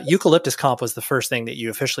the Eucalyptus comp was the first thing that you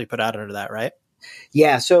officially put out under that, right?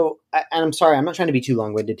 Yeah. So, and I'm sorry, I'm not trying to be too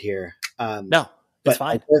long-winded here. No, but it's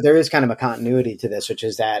fine. there is kind of a continuity to this, which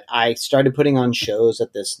is that I started putting on shows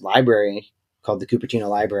at this library called the Cupertino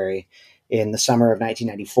Library in the summer of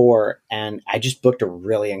 1994. And I just booked a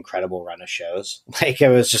really incredible run of shows. Like, it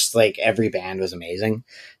was just like every band was amazing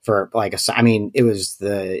for like, it was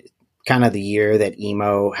the kind of the year that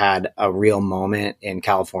emo had a real moment in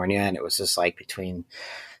California. And it was just like between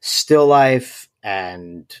Still Life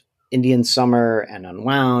and Indian Summer and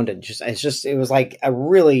Unwound, and it was like a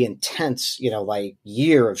really intense, like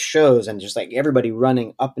year of shows, and just like everybody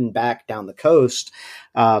running up and back down the coast.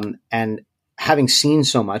 And having seen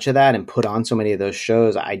so much of that and put on so many of those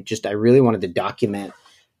shows, I really wanted to document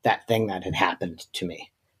that thing that had happened to me.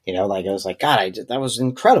 Like I was like, God, that was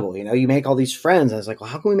incredible. You make all these friends. And I was like, well,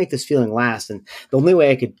 how can we make this feeling last? And the only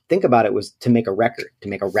way I could think about it was to make a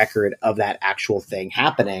record of that actual thing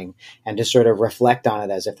happening, and just sort of reflect on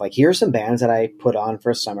it as if like, here are some bands that I put on for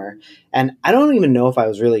a summer. And I don't even know if I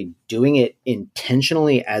was really doing it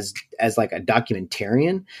intentionally as like a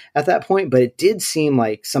documentarian at that point, but it did seem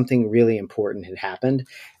like something really important had happened.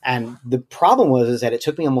 And the problem is that it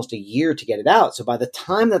took me almost a year to get it out. So by the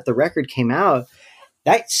time that the record came out,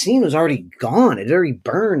 that scene was already gone. It had already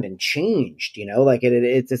burned and changed, like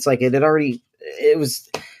it's like it was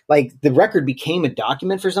like the record became a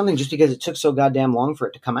document for something just because it took so goddamn long for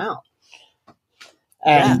it to come out.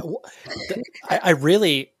 And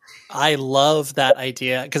I love that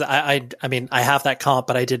idea, because I mean, I have that comp,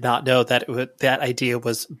 but I did not know that that idea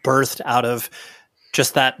was birthed out of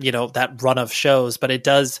just that, that run of shows. But it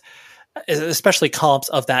does, especially comps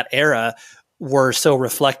of that era, were so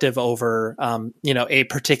reflective over, a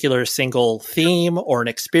particular single theme or an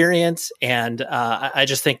experience. And I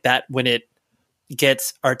just think that when it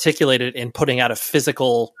gets articulated in putting out a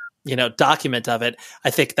physical, document of it,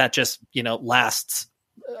 I think that just, lasts.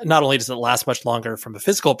 Not only does it last much longer from a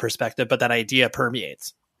physical perspective, but that idea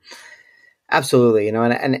permeates. Absolutely.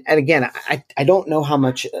 And again, I don't know how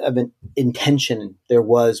much of an intention there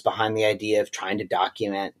was behind the idea of trying to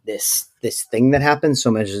document this thing that happened,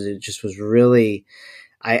 so much as it just was really,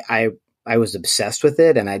 I was obsessed with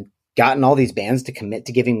it, and I'd gotten all these bands to commit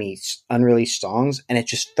to giving me unreleased songs. And it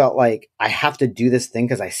just felt like I have to do this thing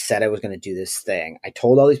because I said I was going to do this thing. I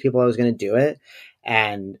told all these people I was going to do it.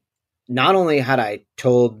 And not only had I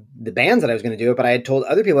told the bands that I was going to do it, but I had told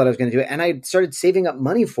other people that I was going to do it, and I started saving up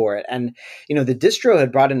money for it. And, the distro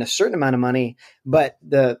had brought in a certain amount of money, but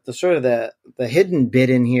the sort of the hidden bit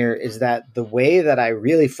in here is that the way that I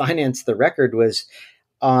really financed the record was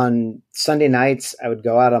on Sunday nights. I would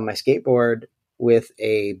go out on my skateboard with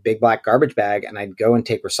a big black garbage bag, and I'd go and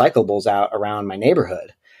take recyclables out around my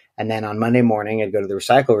neighborhood. And then on Monday morning, I'd go to the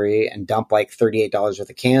recyclery and dump like $38 worth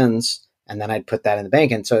of cans, and then I'd put that in the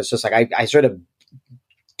bank. And so it's just like, I sort of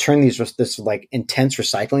turned this like intense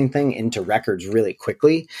recycling thing into records really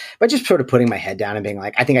quickly, but just sort of putting my head down and being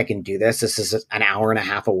like, I think I can do this. This is an hour and a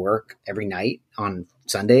half of work every night on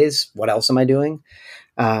Sundays. What else am I doing?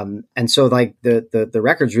 And so like the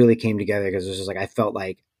records really came together because it was just like, I felt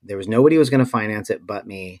like there was nobody who was going to finance it but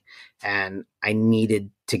me, and I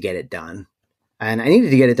needed to get it done. And I needed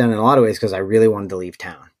to get it done in a lot of ways because I really wanted to leave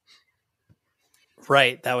town.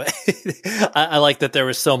 Right. That way, I like that there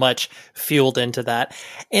was so much fueled into that.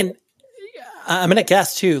 And I'm going to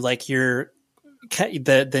guess too, like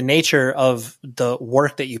the nature of the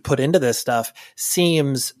work that you put into this stuff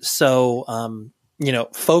seems so,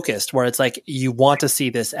 focused, where it's like you want to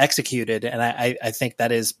see this executed. And I think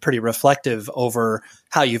that is pretty reflective over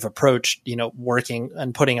how you've approached, working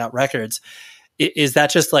and putting out records. Is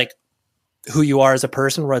that just like who you are as a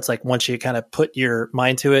person, where it's like, once you kind of put your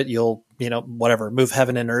mind to it, you'll, move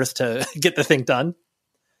heaven and earth to get the thing done?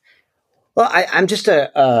 Well, I'm just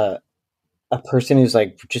a person who's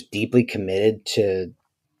like just deeply committed to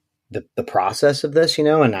the process of this,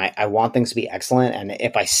 and I want things to be excellent. And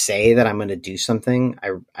if I say that I'm going to do something,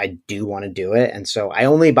 I do want to do it. And so I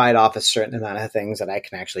only bite off a certain amount of things that I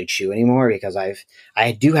can actually chew anymore, because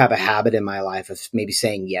I do have a habit in my life of maybe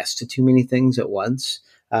saying yes to too many things at once.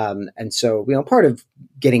 And so, part of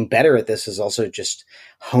getting better at this is also just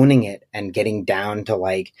honing it and getting down to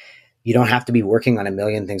like, you don't have to be working on a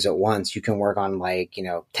million things at once. You can work on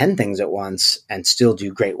 10 things at once and still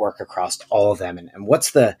do great work across all of them. And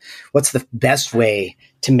what's the best way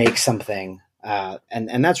to make something?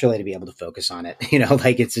 And that's really to be able to focus on it,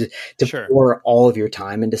 it's to Sure. Pour all of your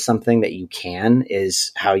time into something that you can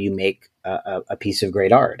is how you make a piece of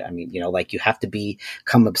great art. I mean, you have to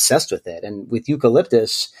become obsessed with it. And with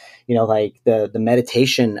Eucalyptus, the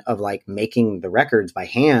meditation of like making the records by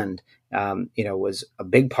hand, was a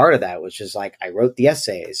big part of that, which is like, I wrote the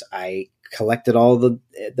essays, I collected all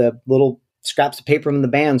the little scraps of paper from the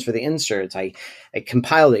bands for the inserts. I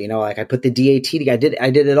compiled it, like I put the DAT together. I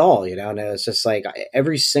did it all, and it was just like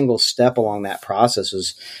every single step along that process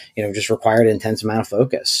was, just required an intense amount of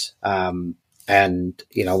focus. And,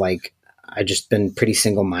 like I just been pretty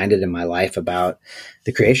single-minded in my life about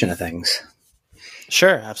the creation of things.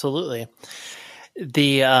 Sure. Absolutely.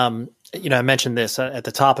 I mentioned this at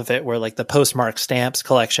the top of it, where like the Postmark stamps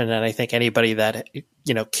collection. And I think anybody that,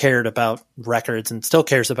 cared about records and still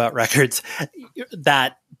cares about records,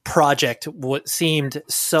 that project seemed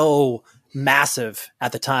so massive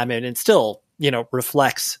at the time. And it still,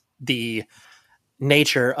 reflects the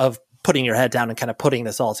nature of putting your head down and kind of putting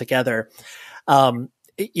this all together.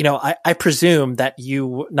 I presume that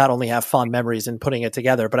you not only have fond memories in putting it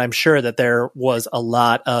together, but I'm sure that there was a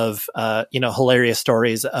lot of, hilarious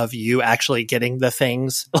stories of you actually getting the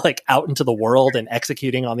things like out into the world and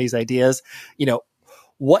executing on these ideas.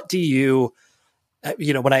 What do you,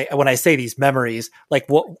 when I say these memories, like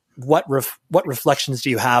what reflections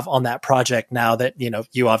do you have on that project now that,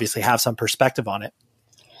 you obviously have some perspective on it?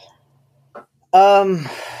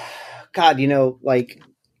 God,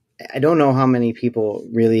 I don't know how many people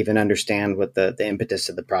really even understand what the impetus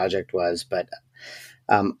of the project was, but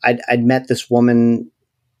I'd met this woman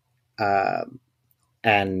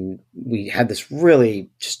and we had this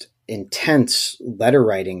really just intense letter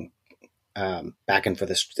writing back and forth.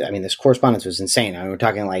 This correspondence was insane. We're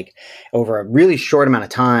talking like over a really short amount of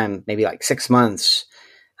time, maybe like 6 months,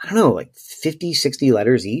 I don't know, like 50, 60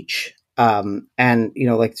 letters each. And,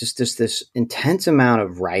 like just this intense amount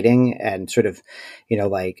of writing and sort of,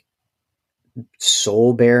 like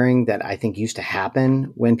soul bearing that I think used to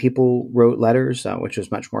happen when people wrote letters, which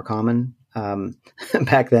was much more common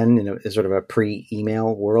back then, sort of a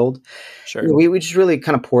pre-email world. Sure. We just really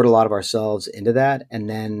kind of poured a lot of ourselves into that. And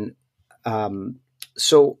then,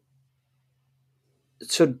 so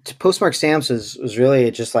Postmark Stamps was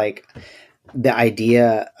really just like the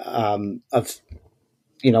idea of,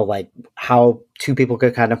 like how two people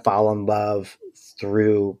could kind of fall in love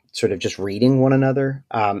through sort of just reading one another,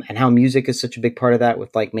 and how music is such a big part of that,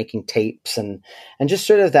 with like making tapes and just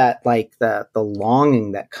sort of that, like the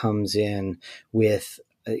longing that comes in with,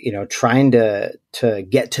 trying to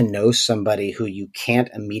get to know somebody who you can't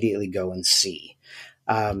immediately go and see.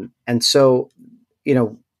 And so,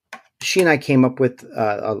 she and I came up with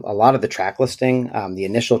a lot of the track listing, the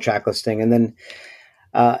initial track listing, and then,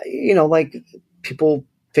 like people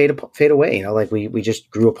fade away, like we just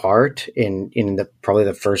grew apart in probably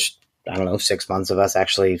the first, 6 months of us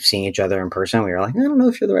actually seeing each other in person. We were like, I don't know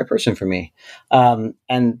if you're the right person for me.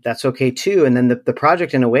 And that's okay too. And then the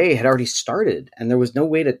project in a way had already started and there was no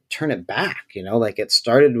way to turn it back, like it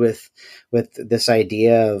started with this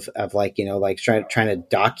idea of like, like trying to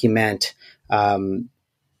document, the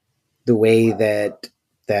way that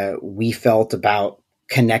we felt about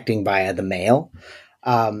connecting via the mail.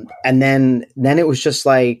 And then it was just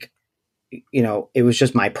like, it was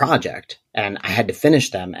just my project and I had to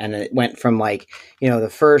finish them. And it went from like, the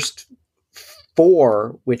first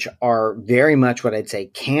 4, which are very much what I'd say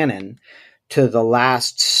canon, to the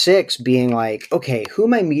last 6 being like, okay, who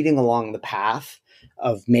am I meeting along the path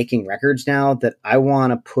of making records now that I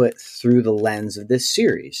want to put through the lens of this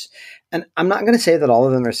series? And I'm not going to say that all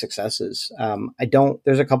of them are successes.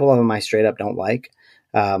 There's a couple of them I straight up don't like.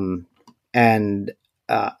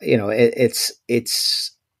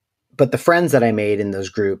 But the friends that I made in those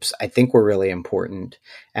groups, I think were really important.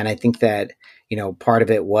 And I think that, part of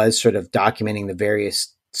it was sort of documenting the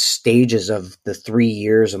various stages of the 3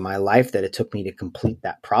 years of my life that it took me to complete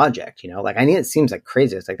that project. Like I mean, it seems like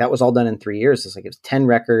crazy. It's like that was all done in 3 years. It's like it was 10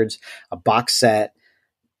 records, a box set,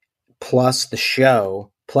 plus the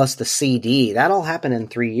show, plus the CD. That all happened in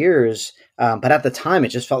 3 years. But at the time, it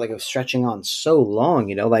just felt like it was stretching on so long,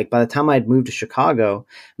 like by the time I'd moved to Chicago,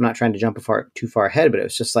 I'm not trying to jump too far ahead, but it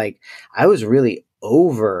was just like, I was really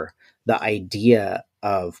over the idea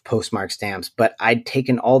of Postmark Stamps, but I'd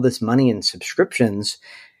taken all this money in subscriptions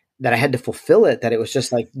that I had to fulfill it, that it was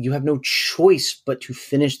just like, you have no choice but to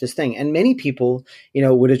finish this thing. And many people,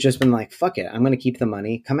 would have just been like, fuck it, I'm going to keep the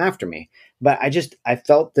money, come after me. But I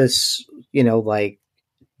felt this, like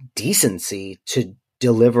decency to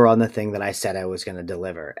deliver on the thing that I said I was going to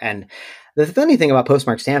deliver. And the funny thing about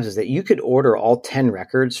Postmark Stamps is that you could order all 10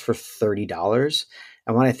 records for $30.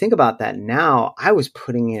 And when I think about that now, I was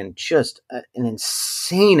putting in just an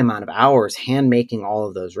insane amount of hours hand making all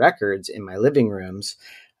of those records in my living rooms.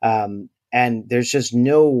 And there's just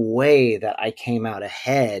no way that I came out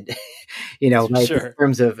ahead, like Sure. in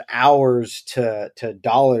terms of hours to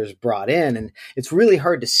dollars brought in. And it's really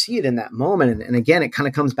hard to see it in that moment. And again, it kind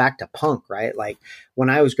of comes back to punk, right? Like when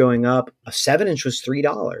I was growing up, a 7-inch was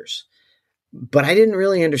 $3. but I didn't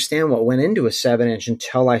really understand what went into a 7-inch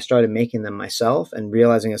until I started making them myself and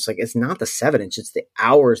realizing it's like, it's not the 7-inch, it's the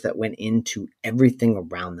hours that went into everything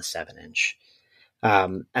around the 7-inch.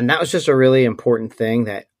 And that was just a really important thing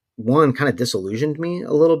that, one, kind of disillusioned me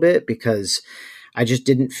a little bit, because I just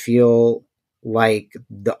didn't feel like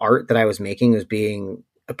the art that I was making was being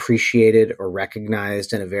appreciated or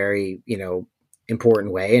recognized in a very,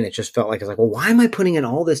 important way. And it just felt like, I was like, well, why am I putting in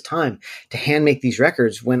all this time to hand make these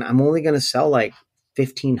records when I'm only going to sell like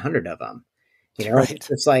 1,500 of them? Right.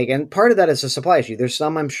 It's like, and part of that is a supply issue. There's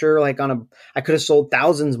some, I'm sure, like I could have sold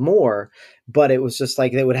thousands more, but it was just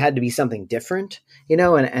like, it would have had to be something different,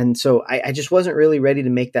 and so I just wasn't really ready to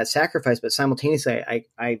make that sacrifice. But simultaneously,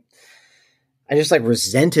 I just like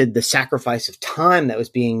resented the sacrifice of time that was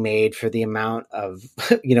being made for the amount of,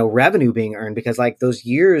 revenue being earned, because like those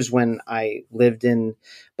years when I lived in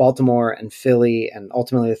Baltimore and Philly and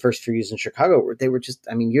ultimately the first few years in Chicago, they were just,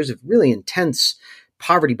 years of really intense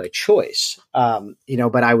poverty by choice.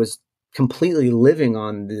 But I was completely living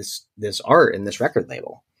on this art and this record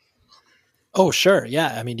label. Oh, sure.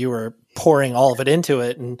 Yeah. You were pouring all of it into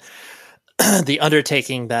it, and the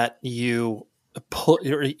undertaking that you put,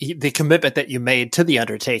 the commitment that you made to the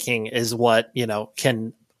undertaking is what,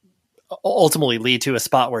 can ultimately lead to a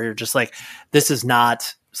spot where you're just like, this is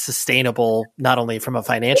not sustainable, not only from a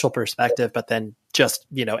financial perspective, but then just,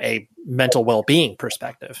 a mental well-being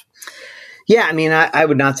perspective. Yeah. I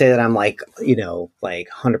would not say that I'm like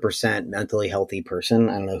 100% mentally healthy person.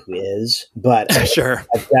 I don't know who is, but Sure.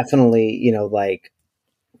 I've definitely,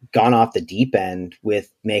 gone off the deep end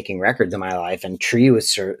with making records in my life. And Tree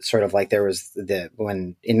was sort of like, there was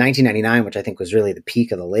when in 1999, which I think was really the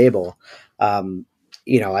peak of the label,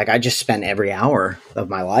 I just spent every hour of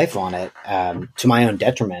my life on it, to my own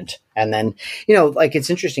detriment. And then, it's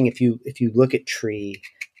interesting if you look at Tree,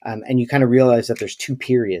 and you kind of realize that there's two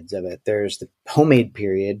periods of it. There's the homemade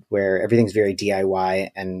period where everything's very DIY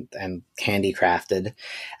and handicrafted.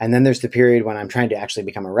 And then there's the period when I'm trying to actually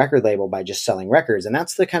become a record label by just selling records. And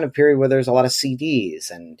that's the kind of period where there's a lot of CDs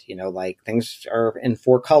and, things are in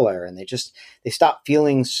 4-color, and they stop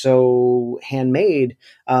feeling so handmade,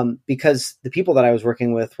 because the people that I was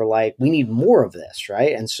working with were like, we need more of this.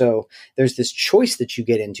 Right. And so there's this choice that you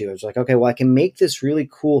get into. It's like, okay, well, I can make this really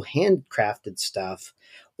cool handcrafted stuff,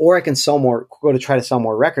 or I can go to try to sell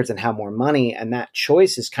more records and have more money. And that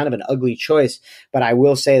choice is kind of an ugly choice. But I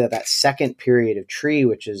will say that second period of Tree,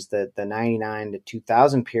 which is the 99 to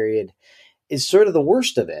 2000 period, is sort of the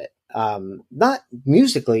worst of it. Not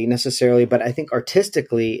musically necessarily, but I think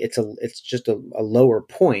artistically, it's just a lower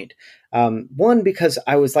point. One, because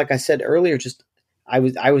I was, like I said earlier, I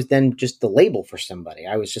was then just the label for somebody.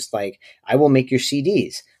 I was just like, I will make your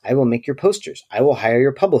CDs. I will make your posters. I will hire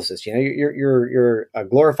your publicist. You're a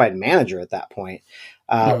glorified manager at that point.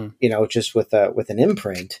 Just with an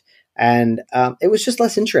imprint, and it was just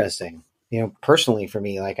less interesting. Personally for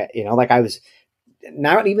me, I was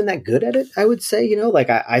not even that good at it. I would say,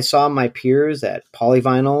 I saw my peers at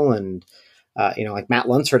Polyvinyl, and like Matt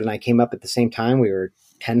Lunsford and I came up at the same time. We were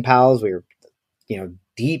pen pals. We were,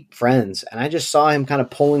 deep friends, and I just saw him kind of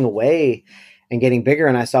pulling away and getting bigger,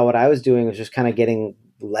 and I saw what I was doing was just kind of getting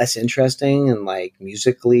less interesting, and like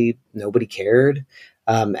musically nobody cared,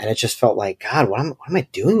 and it just felt like, God, what am I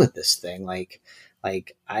doing with this thing?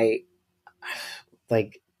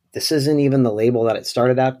 This isn't even the label that it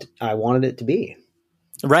started out I wanted it to be.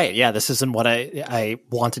 Right. Yeah. This isn't what I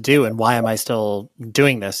want to do. And why am I still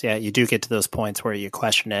doing this? Yeah. You do get to those points where you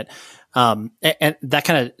question it. And that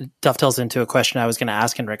kind of dovetails into a question I was going to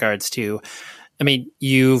ask in regards to,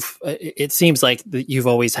 it seems like you've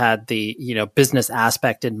always had the, business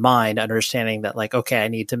aspect in mind, understanding that like, okay, I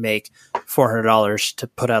need to make $400 to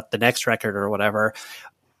put out the next record or whatever.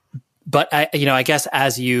 But I guess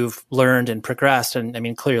as you've learned and progressed,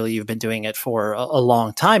 and clearly you've been doing it for a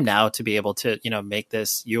long time now to be able to, make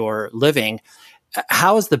this your living.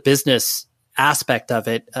 How has the business aspect of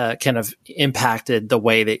it kind of impacted the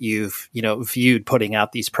way that you've, viewed putting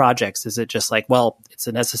out these projects? Is it just like, well, it's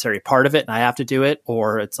a necessary part of it and I have to do it?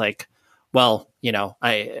 Or it's like, well,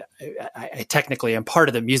 I technically am part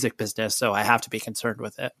of the music business, so I have to be concerned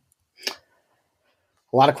with it.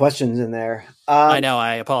 A lot of questions in there. I know.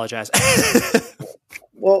 I apologize.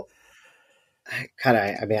 Well,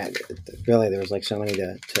 really, there was like so many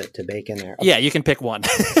to bake in there. Okay. Yeah, you can pick one.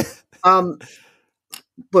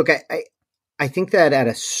 Look, I think that at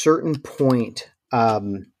a certain point,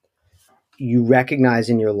 you recognize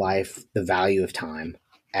in your life the value of time,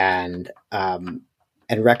 and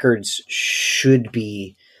records should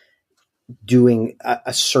be doing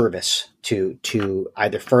a service to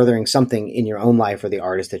either furthering something in your own life or the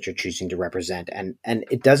artist that you're choosing to represent. And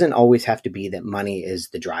it doesn't always have to be that money is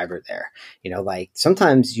the driver there. Like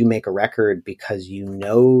sometimes you make a record because you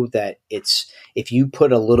know that if you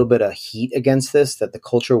put a little bit of heat against this, that the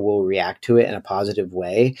culture will react to it in a positive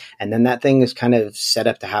way. And then that thing is kind of set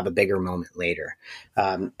up to have a bigger moment later.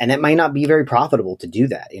 And it might not be very profitable to do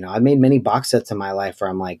that. I've made many box sets in my life where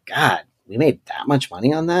I'm like, God, we made that much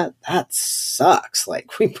money on that? That sucks.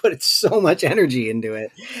 Like we put so much energy into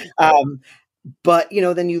it. But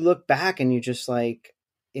then you look back and you just like,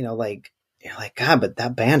 you're like, God, but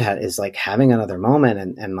that band is like having another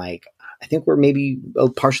moment. And like, I think we're maybe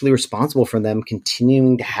partially responsible for them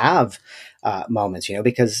continuing to have moments,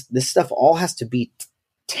 because this stuff all has to be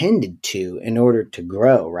tended to in order to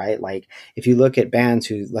grow, right? Like if you look at bands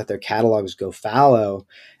who let their catalogs go fallow,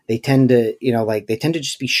 they tend to, they tend to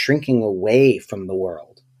just be shrinking away from the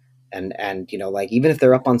world. And like even if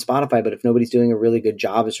they're up on Spotify, but if nobody's doing a really good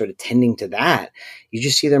job of sort of tending to that, you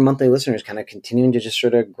just see their monthly listeners kind of continuing to just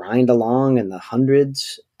sort of grind along in the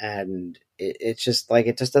hundreds. And it's just like,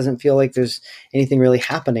 it just doesn't feel like there's anything really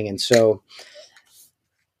happening. And so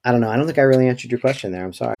I don't know. I don't think I really answered your question there.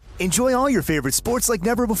 I'm sorry. Enjoy all your favorite sports like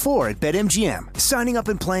never before at BetMGM. Signing up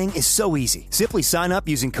and playing is so easy. Simply sign up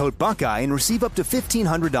using code Buckeye and receive up to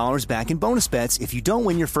 $1,500 back in bonus bets if you don't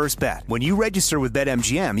win your first bet. When you register with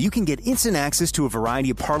BetMGM, you can get instant access to a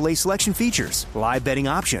variety of parlay selection features, live betting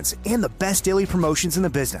options, and the best daily promotions in the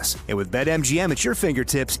business. And with BetMGM at your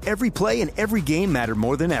fingertips, every play and every game matter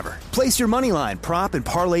more than ever. Place your moneyline, prop, and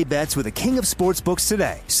parlay bets with the king of sportsbooks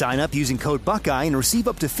today. Sign up using code Buckeye and receive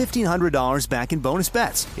up to $1,500 back in bonus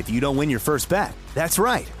bets if you don't win your first bet. That's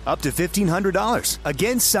right, up to $1,500.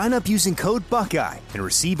 Again, sign up using code Buckeye and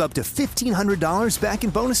receive up to $1,500 back in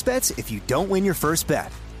bonus bets if you don't win your first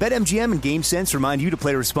bet. BetMGM and GameSense remind you to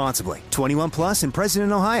play responsibly. 21 plus and present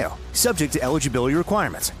in Ohio. Subject to eligibility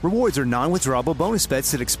requirements. Rewards are non-withdrawable bonus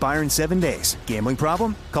bets that expire in 7 days. Gambling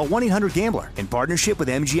problem? Call 1-800-GAMBLER in partnership with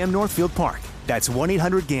MGM Northfield Park. That's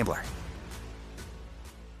 1-800-GAMBLER.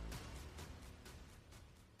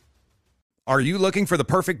 Are you looking for the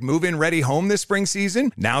perfect move-in ready home this spring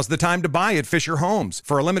season? Now's the time to buy at Fisher Homes.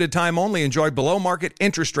 For a limited time only, enjoy below-market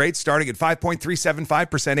interest rates starting at 5.375%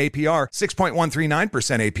 APR,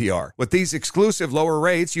 6.139% APR. With these exclusive lower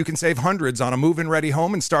rates, you can save hundreds on a move-in ready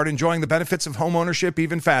home and start enjoying the benefits of home ownership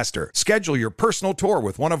even faster. Schedule your personal tour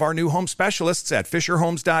with one of our new home specialists at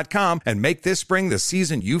FisherHomes.com and make this spring the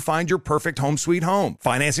season you find your perfect home sweet home.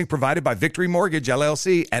 Financing provided by Victory Mortgage,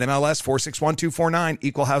 LLC, NMLS 461249,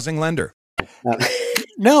 Equal Housing Lender.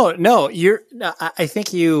 No, I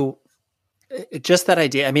think you, just that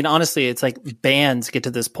idea. I mean, honestly, it's like bands get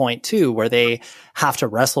to this point too, where they have to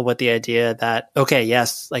wrestle with the idea that, okay,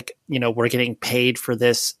 yes, like, we're getting paid for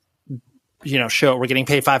this, show, we're getting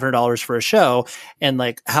paid $500 for a show. And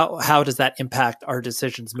like, how does that impact our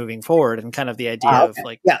decisions moving forward? And kind of the idea of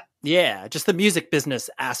like, yeah, just the music business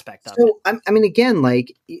aspect of it. I mean, again,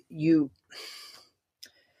 like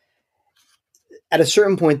at a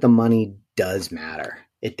certain point, the money does matter.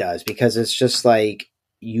 It does, because it's just like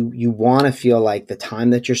you want to feel like the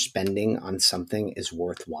time that you're spending on something is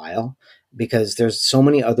worthwhile, because there's so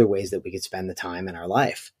many other ways that we could spend the time in our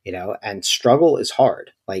life, and struggle is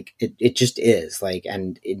hard. Like it just is like,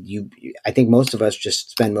 and I think most of us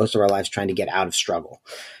just spend most of our lives trying to get out of struggle.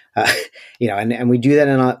 And we do that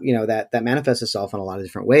in that manifests itself in a lot of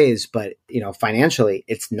different ways, but financially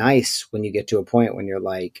it's nice when you get to a point when you're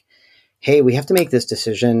like, hey, we have to make this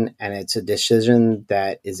decision, and it's a decision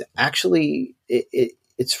that is actually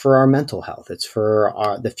it's for our mental health, it's for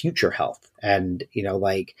the future health, and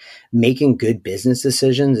like making good business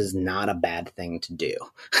decisions is not a bad thing to do,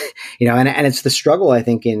 and it's the struggle, I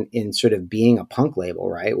think, in sort of being a punk label,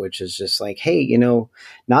 right? Which is just like, hey,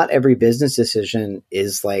 not every business decision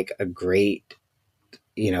is like a great,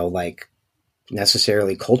 like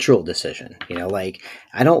necessarily cultural decision. Like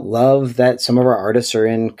I don't love that some of our artists are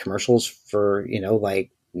in commercials for,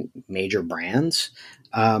 like major brands.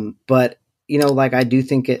 But, like I do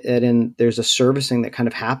think there's a servicing that kind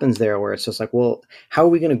of happens there where it's just like, well, how are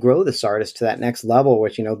we going to grow this artist to that next level?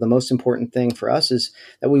 Which, the most important thing for us is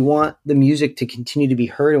that we want the music to continue to be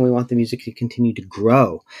heard, and we want the music to continue to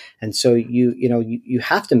grow. And so you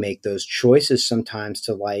have to make those choices sometimes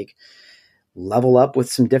to like level up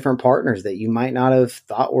with some different partners that you might not have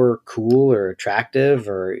thought were cool or attractive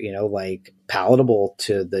or, like palatable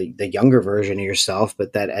to the younger version of yourself.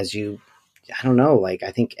 But that I don't know, like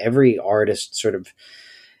I think every artist sort of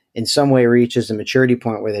in some way reaches a maturity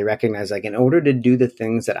point where they recognize, like, in order to do the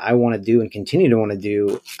things that I want to do and continue to want to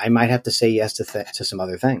do, I might have to say yes to some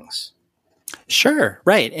other things. Sure.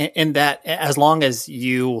 Right. And that as long as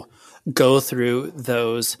you go through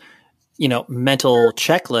those, mental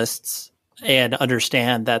checklists and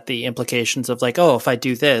understand that the implications of like, oh, if I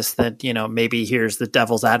do this, then, maybe here's the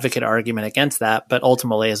devil's advocate argument against that. But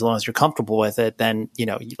ultimately, as long as you're comfortable with it, then,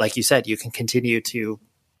 like you said, you can continue to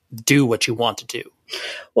do what you want to do.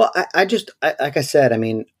 Well, like I said, I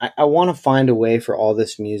mean, I want to find a way for all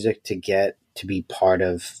this music to get to be part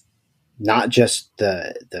of not just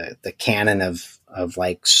the canon of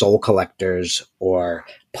like soul collectors or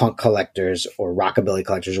punk collectors or rockabilly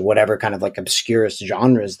collectors or whatever kind of like obscurest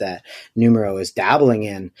genres that Numero is dabbling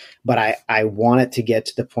in. But I want it to get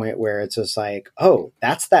to the point where it's just like, oh,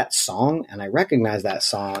 that's that song. And I recognize that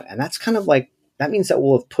song. And that's kind of like, that means that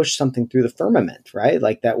we'll have pushed something through the firmament, right?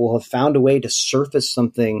 Like that we'll have found a way to surface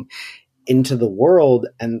something into the world.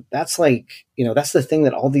 And that's like, that's the thing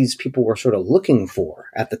that all these people were sort of looking for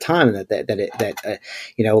at the time, that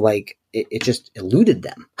it just eluded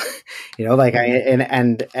them, and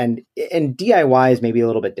DIY is maybe a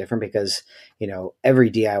little bit different because,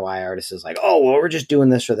 every DIY artist is like, oh, well, we're just doing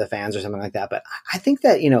this for the fans or something like that. But I think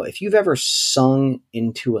that, if you've ever sung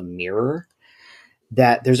into a mirror,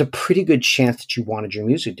 that there's a pretty good chance that you wanted your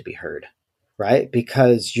music to be heard. Right.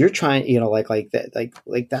 Because you're trying,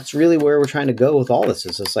 that's really where we're trying to go with all this.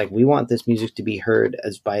 Is just like, we want this music to be heard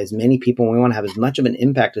by as many people. And we want to have as much of an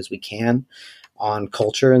impact as we can on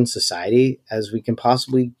culture and society as we can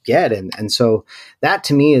possibly get. And so that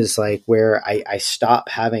to me is like where I stop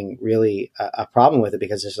having really a problem with it,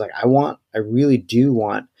 because it's like, I really do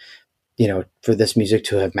want, for this music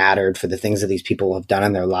to have mattered, for the things that these people have done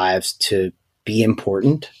in their lives to be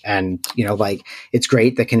important. And, it's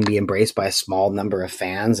great that can be embraced by a small number of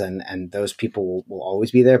fans, and those people will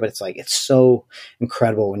always be there. But it's like, it's so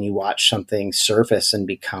incredible when you watch something surface and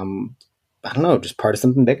become, I don't know, just part of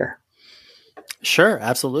something bigger. Sure.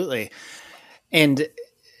 Absolutely. And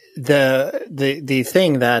the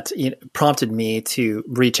thing that prompted me to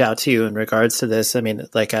reach out to you in regards to this, I mean,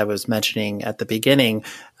 like I was mentioning at the beginning,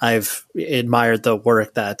 I've admired the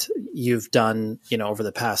work that you've done, over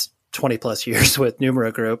the past 20 plus years with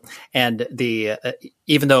Numero Group, and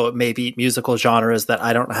even though it may be musical genres that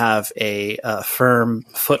I don't have a firm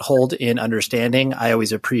foothold in understanding, I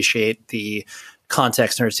always appreciate the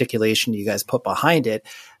context and articulation you guys put behind it.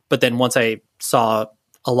 But then once I saw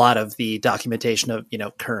a lot of the documentation of,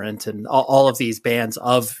 Current and all of these bands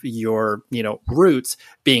of your, roots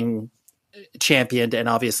being championed and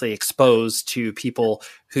obviously exposed to people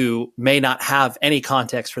who may not have any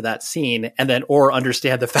context for that scene, and then or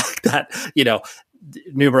understand the fact that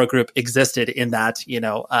Numero Group existed in that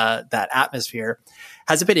that atmosphere.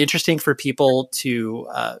 Has it been interesting for people to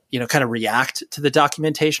kind of react to the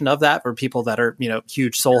documentation of that, or people that are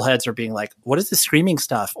huge soul heads are being like, what is this screaming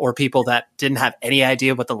stuff, or people that didn't have any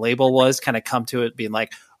idea what the label was kind of come to it being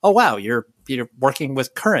like, oh wow, you're working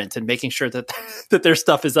with Current and making sure that that their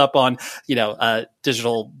stuff is up on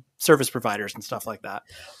digital service providers and stuff like that?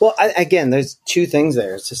 Well, again, there's two things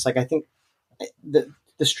there. It's just like, I think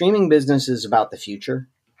the streaming business is about the future,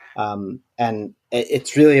 and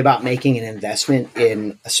it's really about making an investment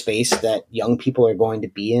in a space that young people are going to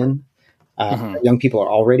be in. Young people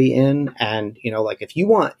are already in, and if you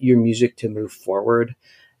want your music to move forward,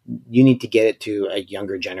 you need to get it to a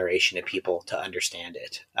younger generation of people to understand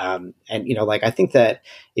it. I think that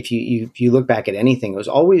if you look back at anything, it was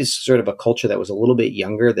always sort of a culture that was a little bit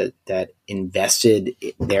younger that invested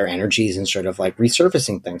their energies in sort of like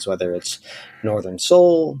resurfacing things, whether it's Northern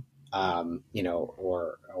Soul, or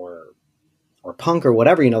punk or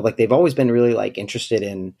whatever, they've always been really like interested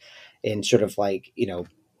in sort of like,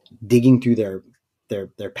 digging through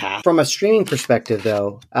their path. From a streaming perspective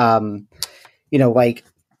though,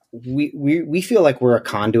 we feel like we're a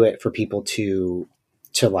conduit for people to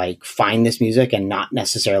like find this music and not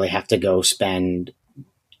necessarily have to go spend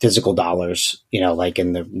physical dollars, like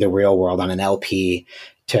in the real world on an LP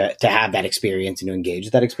to have that experience and to engage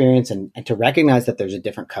with that experience, and to recognize that there's a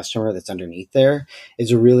different customer that's underneath there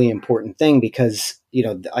is a really important thing, because,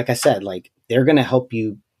 like I said, like they're going to help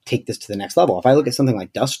you take this to the next level. If I look at something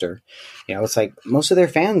like Duster, it's like most of their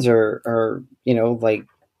fans are like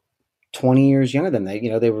 20 years younger than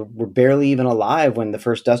they were barely even alive when the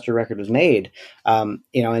first Duster record was made. And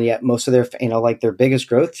yet most of their, their biggest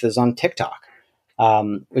growth is on TikTok,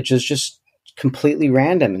 which is just completely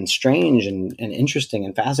random and strange and interesting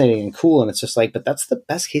and fascinating and cool. And it's just like, but that's the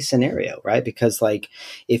best case scenario, right? Because like,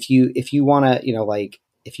 if you want to,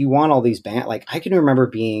 if you want all these bands, like I can remember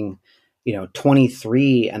being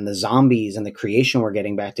 23 and the Zombies and the Creation were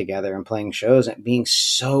getting back together and playing shows and being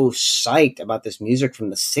so psyched about this music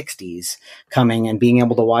from the 60s coming and being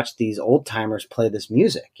able to watch these old timers play this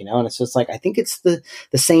music, and it's just like, I think it's the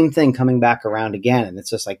same thing coming back around again. And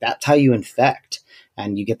it's just like, that's how you infect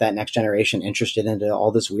and you get that next generation interested into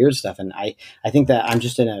all this weird stuff. And I think that I'm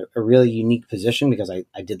just in a really unique position because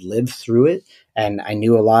I did live through it and I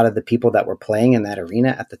knew a lot of the people that were playing in that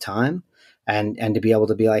arena at the time. And to be able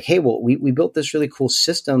to be like, hey, well, we built this really cool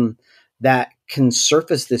system that can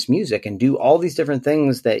surface this music and do all these different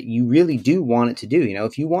things that you really do want it to do.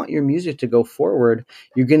 If you want your music to go forward,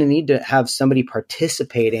 you're going to need to have somebody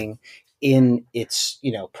participating in its,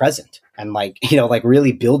 present and like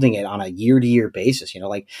really building it on a year to year basis.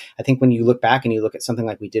 I think when you look back and you look at something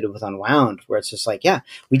like we did it with Unwound, where it's just like, yeah,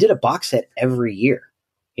 we did a box set every year,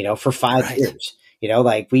 for 5 years.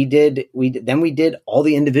 We did all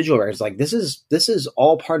the individual records. Like this is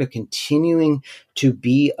all part of continuing to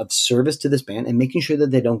be of service to this band and making sure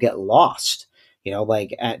that they don't get lost,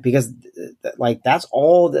 because that's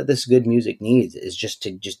all that this good music needs is just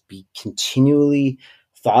to be continually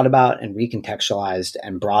thought about and recontextualized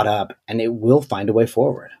and brought up, and it will find a way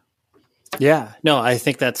forward. Yeah, no, I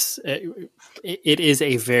think it is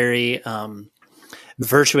a very,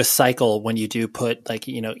 virtuous cycle when you do put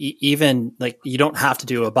even like you don't have to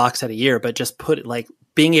do a box set a year, but just put like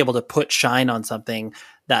being able to put shine on something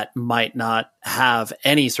that might not have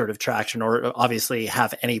any sort of traction or obviously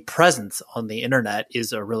have any presence on the internet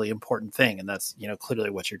is a really important thing. And that's, clearly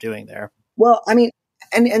what you're doing there. Well, I mean,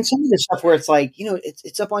 and some of the stuff where it's like,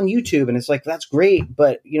 it's up on YouTube and it's like, that's great.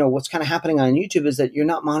 But what's kind of happening on YouTube is that you're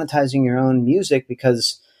not monetizing your own music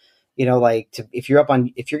because, if you're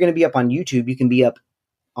going to be up on YouTube, you can be up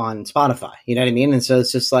on Spotify, you know what I mean? And so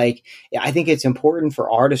it's just like, I think it's important for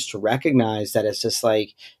artists to recognize that it's just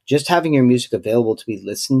like, just having your music available to be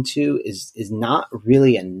listened to is not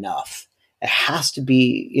really enough. It has to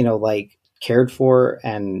be, cared for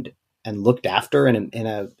and looked after in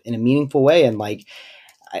a meaningful way. And like,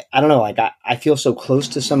 I don't know, like I feel so close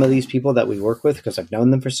to some of these people that we work with because I've known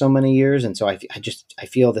them for so many years. And so I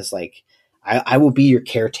feel this, like, I will be your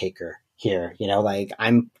caretaker here,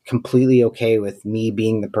 I'm completely okay with me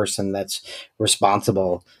being the person that's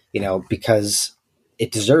responsible, because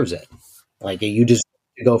it deserves it. Like you deserve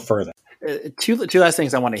to go further. Two last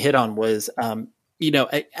things I want to hit on was,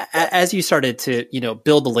 as you started to,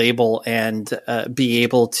 build the label and be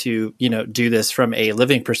able to, do this from a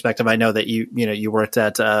living perspective. I know that you worked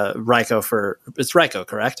at Ryko it's Ryko,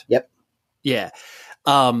 correct? Yep. Yeah.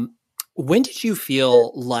 When did you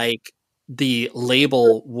feel like the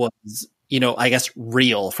label was, I guess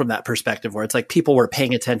real from that perspective where it's like people were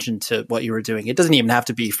paying attention to what you were doing? It doesn't even have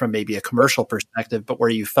to be from maybe a commercial perspective, but where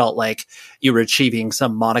you felt like you were achieving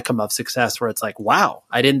some modicum of success where it's like, wow,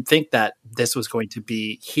 I didn't think that this was going to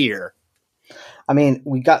be here. I mean,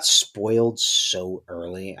 we got spoiled so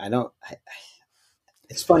early.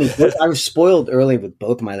 It's funny. I was spoiled early with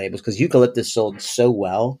both my labels because Eucalyptus sold so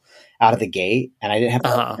well out of the gate and I didn't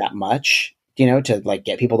have that much, to like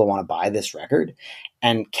get people to want to buy this record.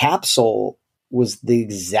 And Capsule was the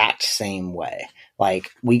exact same way.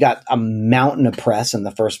 Like we got a mountain of press in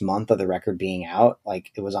the first month of the record being out.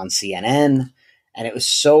 Like it was on CNN and it was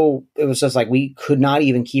just like, we could not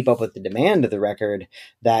even keep up with the demand of the record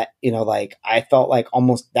that, I felt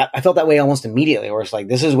that way almost immediately where it's like,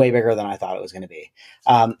 this is way bigger than I thought it was going to be.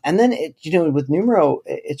 And then with Numero,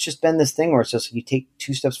 it's just been this thing where it's just, you take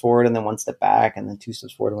 2 steps forward and then 1 step back and then 2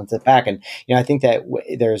 steps forward and 1 step back. And, I think that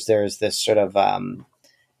there's this sort of,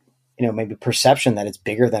 maybe perception that it's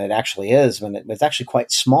bigger than it actually is when it's actually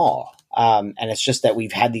quite small. And it's just that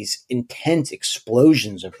we've had these intense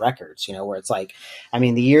explosions of records, where it's like, I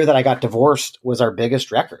mean, the year that I got divorced was our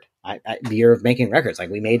biggest record. The year of making records, like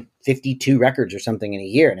we made 52 records or something in a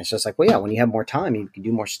year. And it's just like, well, yeah, when you have more time, you can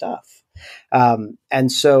do more stuff.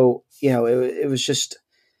 And so, it was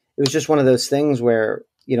just one of those things where,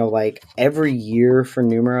 like every year for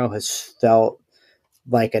Numero has felt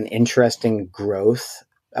like an interesting growth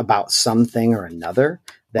about something or another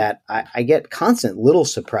that I get constant little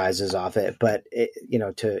surprises off it. But,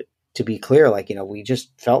 to be clear, like, we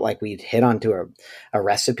just felt like we'd hit onto a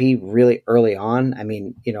recipe really early on. I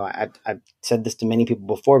mean, I've said this to many people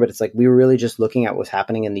before, but it's like, we were really just looking at what's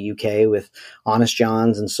happening in the UK with Honest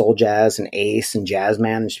Johns and Soul Jazz and Ace and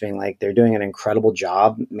Jazzman and just being like, they're doing an incredible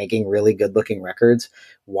job making really good looking records.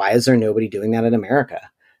 Why is there nobody doing that in America?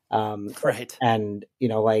 Right. And,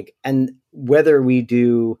 and whether we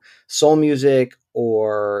do soul music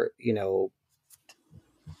or,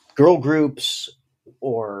 girl groups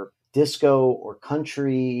or disco or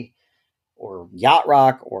country or yacht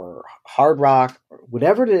rock or hard rock, or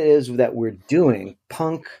whatever it is that we're doing,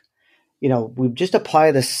 punk, we just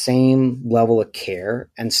apply the same level of care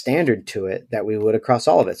and standard to it that we would across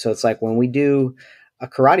all of it. So it's like when we do a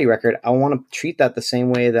karate record, I want to treat that the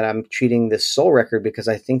same way that I'm treating this soul record, because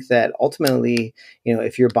I think that ultimately,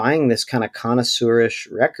 if you're buying this kind of connoisseurish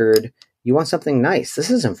record, you want something nice. This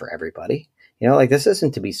isn't for everybody. This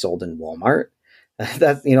isn't to be sold in Walmart.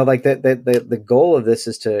 That's the goal of this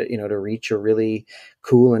is to to reach a really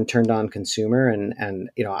cool and turned on consumer, and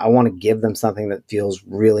I want to give them something that feels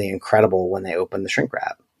really incredible when they open the shrink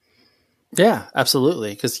wrap. Yeah,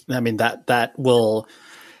 absolutely. Because that will,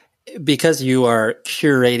 because you are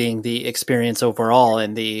curating the experience overall,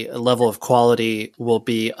 and the level of quality will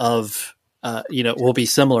be will be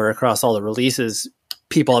similar across all the releases.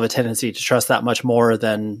 People have a tendency to trust that much more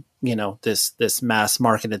than this mass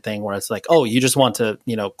marketed thing where it's like, oh, you just want to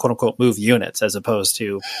quote unquote move units, as opposed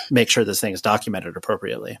to make sure this thing is documented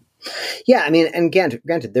appropriately. Yeah, and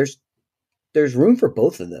granted, there's room for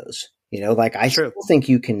both of those. I still think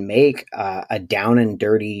you can make a down and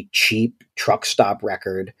dirty, cheap truck stop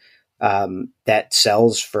record that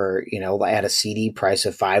sells for at a CD price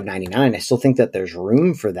of $5.99. I still think that there's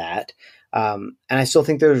room for that, and I still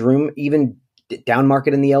think there's room even down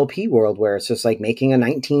market in the LP world, where it's just like making a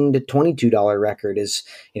 $19 to $22 record is,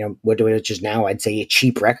 which is now I'd say a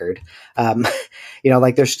cheap record.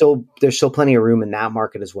 There's still plenty of room in that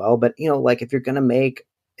market as well. But, if we're going to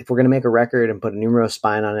make a record and put a Numero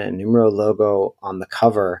spine on it, a Numero logo on the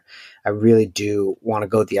cover, I really do want to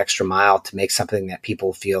go the extra mile to make something that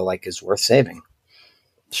people feel like is worth saving.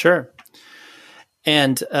 Sure.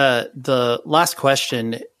 And the last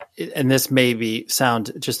question, and this may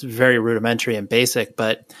sound just very rudimentary and basic,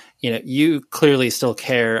 but you clearly still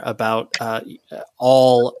care about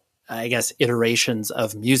all, I guess, iterations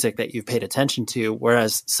of music that you've paid attention to,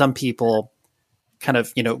 whereas some people kind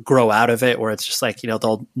of grow out of it, where it's just like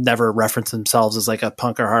they'll never reference themselves as like a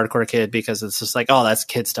punk or hardcore kid, because it's just like, oh, that's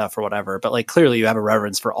kid stuff or whatever. But like clearly you have a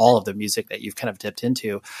reverence for all of the music that you've kind of dipped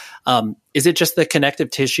into. Is it just the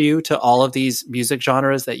connective tissue to all of these music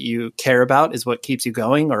genres that you care about is what keeps you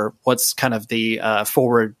going, or what's kind of the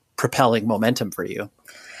forward propelling momentum for you?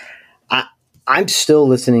 I'm still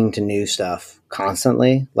listening to new stuff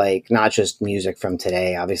constantly, like not just music from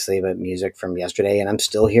today, obviously, but music from yesterday. And I'm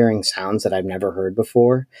still hearing sounds that I've never heard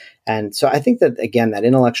before. And so I think that, again, that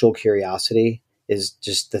intellectual curiosity is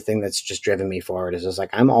just the thing that's just driven me forward. Is just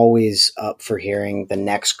like, I'm always up for hearing the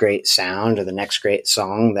next great sound or the next great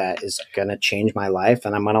song that is going to change my life,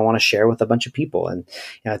 and I'm going to want to share with a bunch of people. And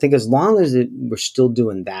I think as long as we're still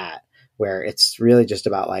doing that, where it's really just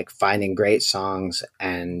about like finding great songs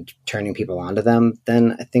and turning people onto them,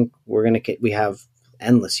 then I think we have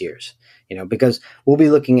endless years, because we'll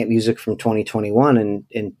be looking at music from 2021 and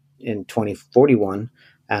in 2041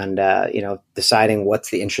 and, deciding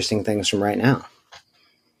what's the interesting things from right now.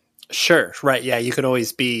 Sure. Right. Yeah. You could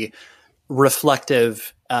always be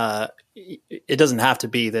reflective. It doesn't have to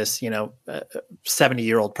be this,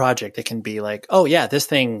 70-year-old project. It can be like, oh yeah, this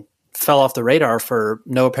thing fell off the radar for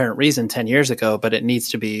no apparent reason 10 years ago, but it needs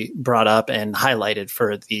to be brought up and highlighted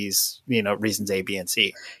for these, reasons A, B, and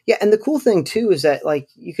C. Yeah. And the cool thing too is that like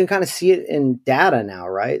you can kind of see it in data now,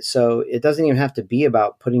 right? So it doesn't even have to be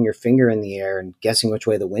about putting your finger in the air and guessing which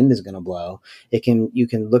way the wind is going to blow. You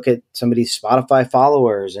can look at somebody's Spotify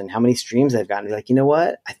followers and how many streams they've gotten and be like, you know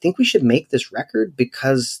what? I think we should make this record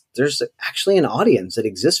because there's actually an audience that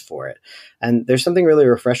exists for it. And there's something really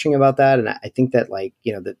refreshing about that. And I think that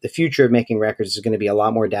the future of making records is going to be a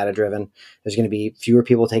lot more data driven. There's going to be fewer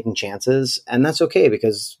people taking chances, and that's okay,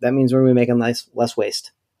 because that means we're going to be making less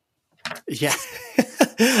waste. Yeah,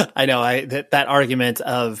 I know. That argument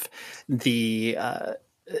of the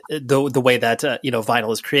way that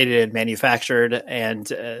vinyl is created and manufactured,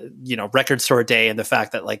 and record store day, and the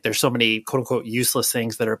fact that like there's so many quote unquote useless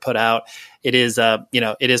things that are put out. It is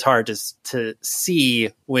it is hard to see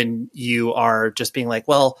when you are just being like,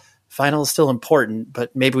 well, vinyl is still important,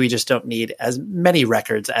 but maybe we just don't need as many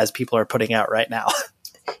records as people are putting out right now.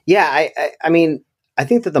 Yeah, I mean, I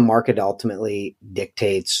think that the market ultimately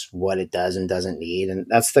dictates what it does and doesn't need. And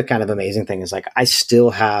that's the kind of amazing thing is like, I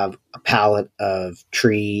still have a palette of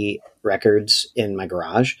Tree records in my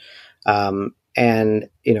garage. And,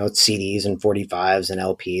 it's CDs and 45s and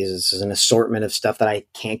LPs. This is an assortment of stuff that I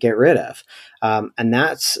can't get rid of. And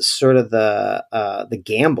that's sort of the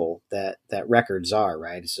gamble that records are,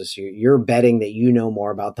 right? It's just you're betting that you know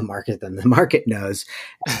more about the market than the market knows.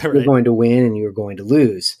 Right. You're going to win and you're going to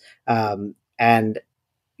lose. And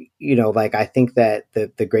like I think that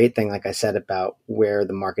the great thing, like I said, about where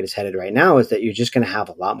the market is headed right now is that you're just going to have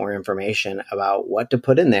a lot more information about what to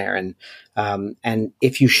put in there and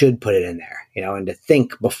if you should put it in there, and to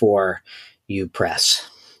think before you press.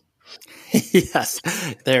 Yes,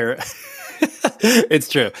 there. It's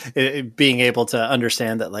true. Being able to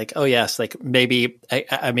understand that, like, oh yes, like maybe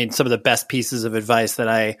I mean, some of the best pieces of advice that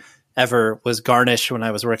I ever was garnished when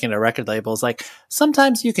I was working at a record label is like,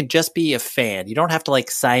 sometimes you can just be a fan. You don't have to like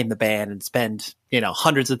sign the band and spend,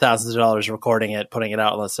 hundreds of thousands of dollars recording it, putting it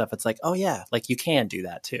out, all that stuff. It's like, oh yeah, like you can do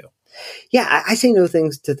that too. Yeah, I say no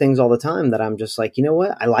to things all the time that I'm just like, you know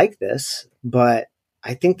what, I like this, but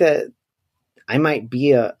I think that I might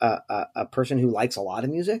be a person who likes a lot of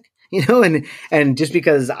music, and just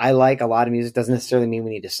because I like a lot of music doesn't necessarily mean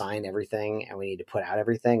we need to sign everything and we need to put out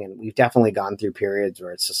everything. And we've definitely gone through periods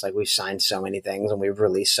where it's just like we've signed so many things and we've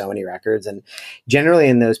released so many records. And generally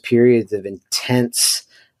in those periods of intense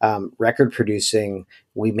record producing,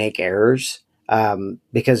 we make errors.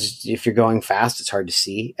 Because if you're going fast, it's hard to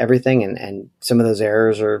see everything. And some of those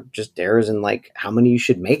errors are just errors in like how many you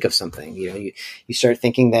should make of something. You start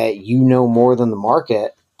thinking that more than the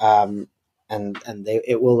market, and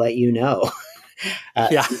it will let you know.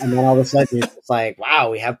 Yeah. And then all of a sudden it's like,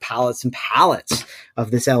 wow, we have pallets and pallets of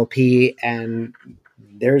this LP, and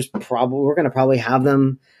we're going to probably have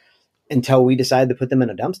them until we decide to put them in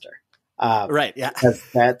a dumpster. Right. Yeah.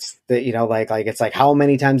 That's the, like it's like, how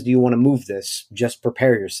many times do you want to move this? Just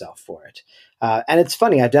prepare yourself for it. And it's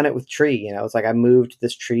funny. I've done it with Tree, it's like I moved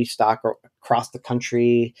this Tree stock across the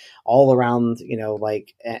country all around,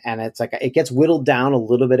 and it's like, it gets whittled down a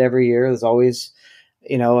little bit every year. There's always,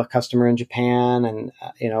 a customer in Japan and,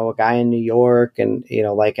 a guy in New York and,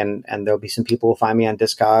 and there'll be some people who find me on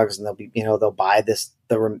Discogs and they'll be, they'll buy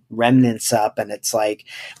the remnants up, and it's like,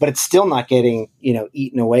 but it's still not getting,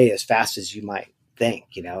 eaten away as fast as you might think,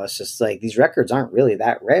 it's just like, these records aren't really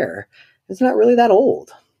that rare. It's not really that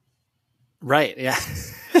old. Right. Yeah.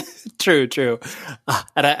 True.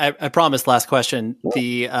 And I promised last question,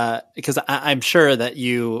 because I'm sure that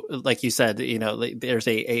you, like you said, there's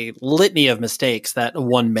a litany of mistakes that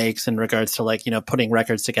one makes in regards to like, putting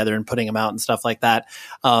records together and putting them out and stuff like that.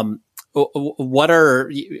 What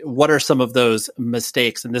are some of those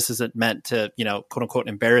mistakes? And this isn't meant to, quote unquote,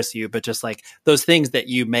 embarrass you, but just like those things that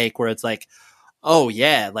you make where it's like, oh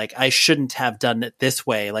yeah, like I shouldn't have done it this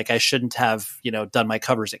way. Like I shouldn't have, done my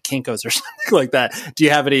covers at Kinko's or something like that. Do you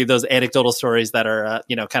have any of those anecdotal stories that are,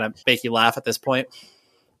 kind of make you laugh at this point?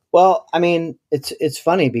 Well, I mean, it's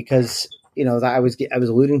funny because, I was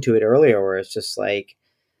alluding to it earlier where it's just like,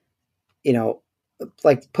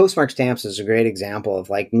 like postmark stamps is a great example of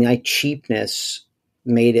like my cheapness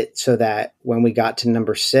made it so that when we got to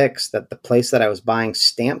number 6, that the place that I was buying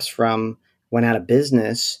stamps from went out of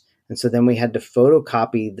business. And so then we had to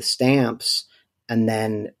photocopy the stamps and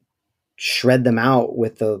then shred them out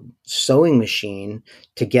with the sewing machine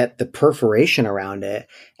to get the perforation around it.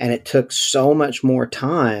 And it took so much more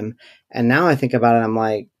time. And now I think about it, I'm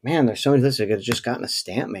like, man, there's so many lists I could have just gotten a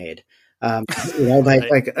stamp made. Or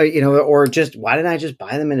just, why didn't I just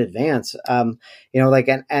buy them in advance? And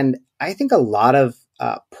I think a lot of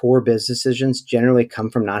poor business decisions generally come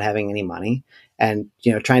from not having any money and,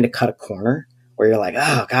 trying to cut a corner where you're like,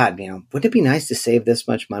 oh God, wouldn't it be nice to save this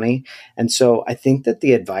much money? And so I think that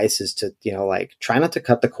the advice is to, try not to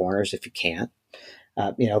cut the corners if you can't.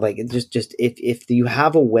 If you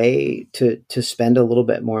have a way to spend a little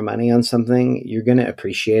bit more money on something, you're going to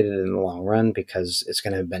appreciate it in the long run because it's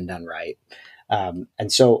going to have been done right.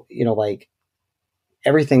 And so,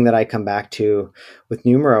 everything that I come back to with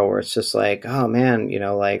Numero, where it's just like, oh man,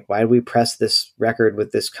 why did we press this record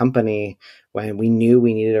with this company when we knew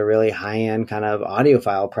we needed a really high end kind of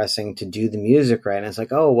audiophile pressing to do the music right? And it's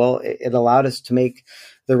like, oh, well, it allowed us to make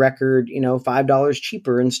the record, $5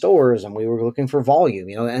 cheaper in stores, and we were looking for volume,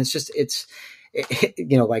 and it's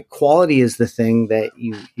quality is the thing that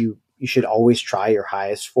you should always try your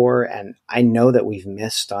highest for. And I know that we've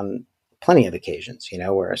missed on plenty of occasions,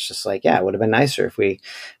 where it's just like, yeah, it would have been nicer if we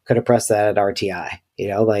could have pressed that at RTI,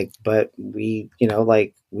 but we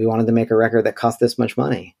wanted to make a record that cost this much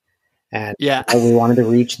money. And we wanted to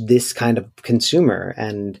reach this kind of consumer.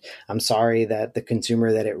 And I'm sorry that the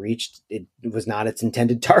consumer that it reached, it was not its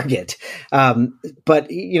intended target.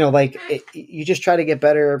 But you just try to get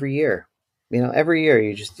better every year. Every year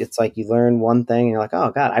it's like you learn one thing and you're like,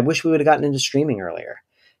 oh God, I wish we would have gotten into streaming earlier.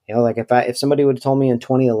 If somebody would have told me in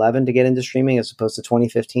 2011 to get into streaming as opposed to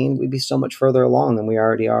 2015, we'd be so much further along than we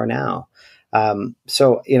already are now. I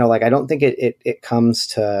don't think it comes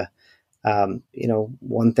to,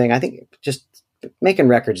 one thing. I think just making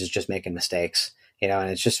records is just making mistakes. and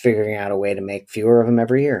it's just figuring out a way to make fewer of them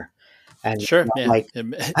every year. And sure, like,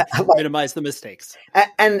 minimize the mistakes.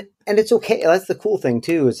 And it's okay. That's the cool thing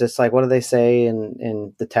too, is it's like, what do they say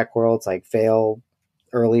in the tech world? It's like fail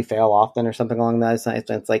early, fail often, or something along those lines.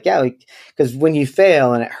 It's like, yeah, because when you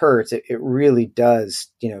fail and it hurts, it really does,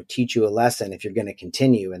 teach you a lesson if you're going to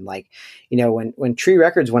continue. And like, when Tree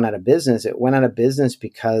Records went out of business, it went out of business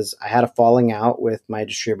because I had a falling out with my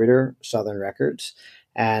distributor, Southern Records,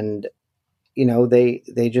 and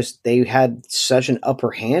they had such an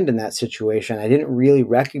upper hand in that situation. I didn't really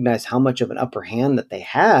recognize how much of an upper hand that they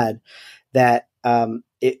had, that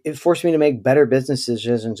it forced me to make better business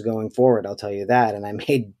decisions going forward. I'll tell you that. And I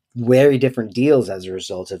made very different deals as a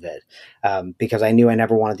result of it, because I knew I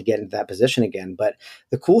never wanted to get into that position again. But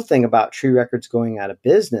the cool thing about Tree Records going out of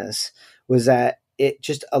business was that it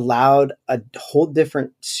just allowed a whole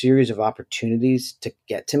different series of opportunities to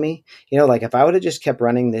get to me. Like if I would have just kept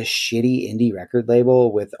running this shitty indie record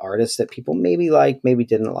label with artists that people maybe liked, maybe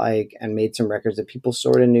didn't like, and made some records that people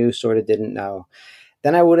sort of knew, sort of didn't know,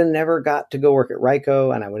 then I would have never got to go work at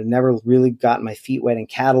Ryko, and I would have never really gotten my feet wet in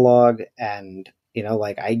catalog. And,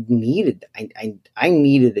 like I needed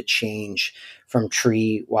a change from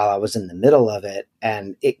Tree while I was in the middle of it.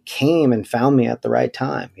 And it came and found me at the right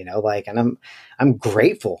time, and I'm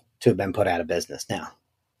grateful to have been put out of business now.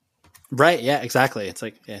 Right. Yeah, exactly. It's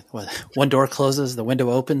like, one door closes, the window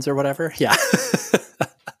opens or whatever. Yeah.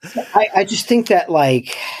 I just think that,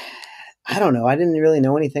 like, I don't know. I didn't really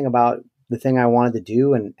know anything about the thing I wanted to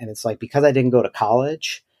do. And it's like, because I didn't go to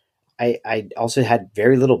college, I also had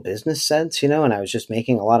very little business sense, and I was just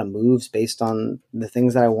making a lot of moves based on the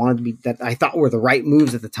things that I wanted to be, that I thought were the right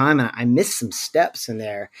moves at the time. And I missed some steps in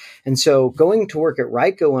there. And so going to work at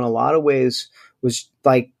Ryko in a lot of ways was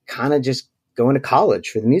like kind of just going to college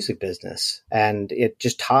for the music business. And it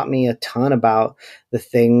just taught me a ton about the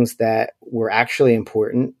things that were actually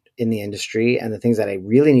important in the industry and the things that I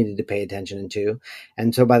really needed to pay attention to.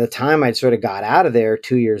 And so by the time I'd sort of got out of there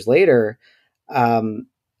 2 years later,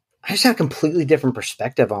 I just had a completely different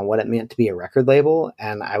perspective on what it meant to be a record label.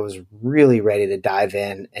 And I was really ready to dive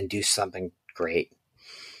in and do something great.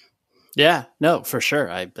 Yeah, no, for sure.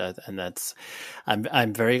 I'm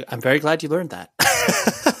very glad you learned that.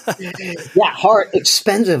 Yeah. Hard,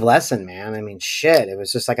 expensive lesson, man. I mean, shit. It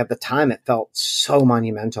was just like, at the time it felt so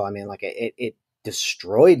monumental. I mean, like it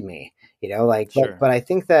destroyed me, sure. But I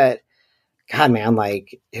think that, God, man,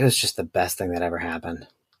 like it was just the best thing that ever happened.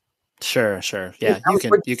 Sure. Yeah,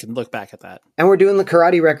 you can look back at that. And we're doing the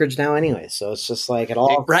karate records now anyway, so it's just like it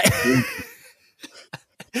all right.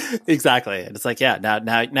 Exactly. And it's like, yeah,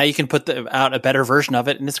 now you can put out a better version of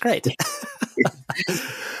it, and it's great.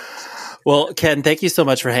 Well, Ken, thank you so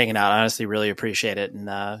much for hanging out. I honestly really appreciate it, and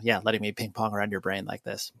letting me ping pong around your brain like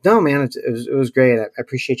this. No, man, it was great. I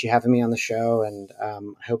appreciate you having me on the show, and I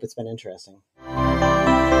hope it's been interesting.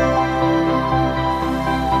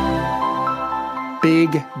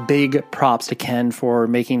 Big props to Ken for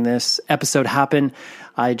making this episode happen.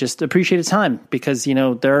 I just appreciate his time, because,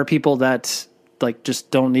 there are people that like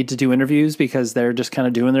just don't need to do interviews because they're just kind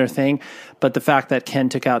of doing their thing. But the fact that Ken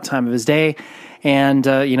took out time of his day and,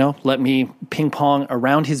 let me ping pong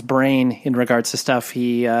around his brain in regards to stuff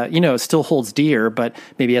he, still holds dear, but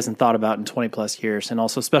maybe hasn't thought about in 20 plus years. And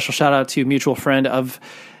also special shout out to a mutual friend of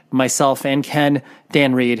myself and Ken,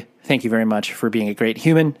 Dan Reed. Thank you very much for being a great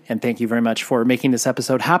human, and thank you very much for making this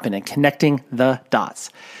episode happen and connecting the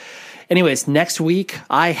dots. Anyways, next week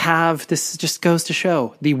this just goes to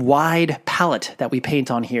show the wide palette that we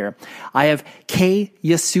paint on here. I have Kei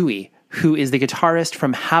Yasui, who is the guitarist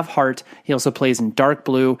from Have Heart. He also plays in Dark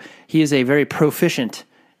Blue. He is a very proficient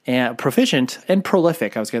and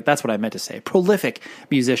prolific. That's what I meant to say. Prolific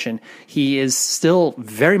musician. He is still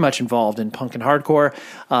very much involved in punk and hardcore.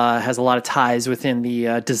 Has a lot of ties within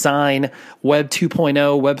the design, Web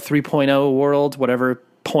 2.0, Web 3.0 world, whatever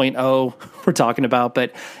 0.0 we're talking about.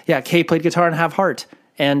 But yeah, Kay played guitar in Have Heart.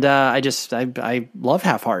 And I love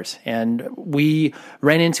Have Heart. And we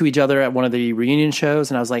ran into each other at one of the reunion shows,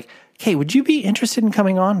 and I was like, hey, would you be interested in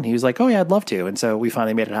coming on? And he was like, oh yeah, I'd love to. And so we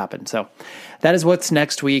finally made it happen. So that is what's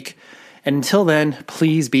next week. And until then,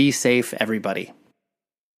 please be safe, everybody.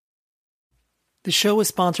 The show is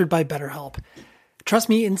sponsored by BetterHelp. Trust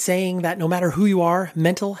me in saying that no matter who you are,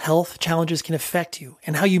 mental health challenges can affect you,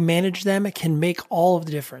 and how you manage them can make all of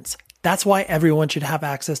the difference. That's why everyone should have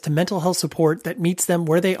access to mental health support that meets them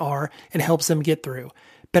where they are and helps them get through.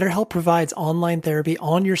 BetterHelp provides online therapy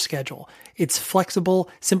on your schedule. It's flexible,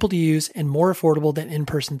 simple to use, and more affordable than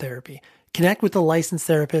in-person therapy. Connect with a licensed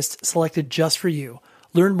therapist selected just for you.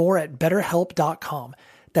 Learn more at BetterHelp.com.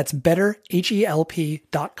 That's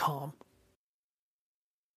BetterHelp.com.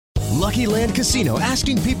 Lucky Land Casino,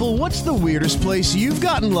 asking people, what's the weirdest place you've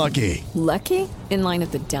gotten lucky? Lucky? In line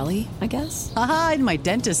at the deli, I guess? Aha, in my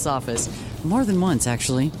dentist's office. More than once,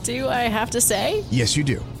 actually. Do I have to say? Yes, you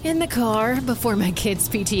do. In the car before my kids'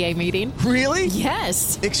 PTA meeting. Really?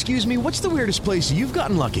 Yes. Excuse me, what's the weirdest place you've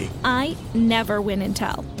gotten lucky? I never win and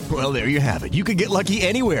tell. Well, there you have it. You can get lucky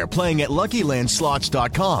anywhere, playing at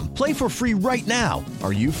LuckyLandSlots.com. Play for free right now.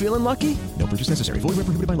 Are you feeling lucky? No purchase necessary. Void where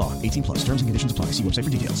prohibited by law. 18 plus. Terms and conditions apply. See website for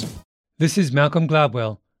details. This is Malcolm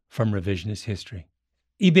Gladwell from Revisionist History.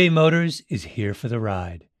 eBay Motors is here for the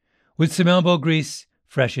ride. With some elbow grease,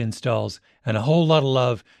 fresh installs, and a whole lot of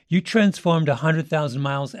love, you transformed 100,000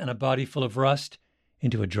 miles and a body full of rust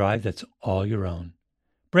into a drive that's all your own.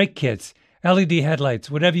 Brake kits, LED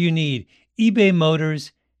headlights, whatever you need, eBay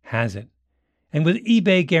Motors has it. And with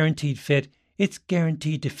eBay Guaranteed Fit, it's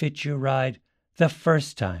guaranteed to fit your ride the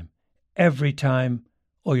first time, every time,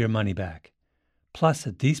 or your money back. Plus,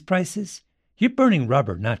 at these prices, you're burning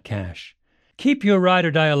rubber, not cash. Keep your ride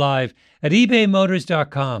or die alive at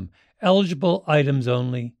ebaymotors.com. Eligible items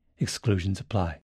only. Exclusions apply.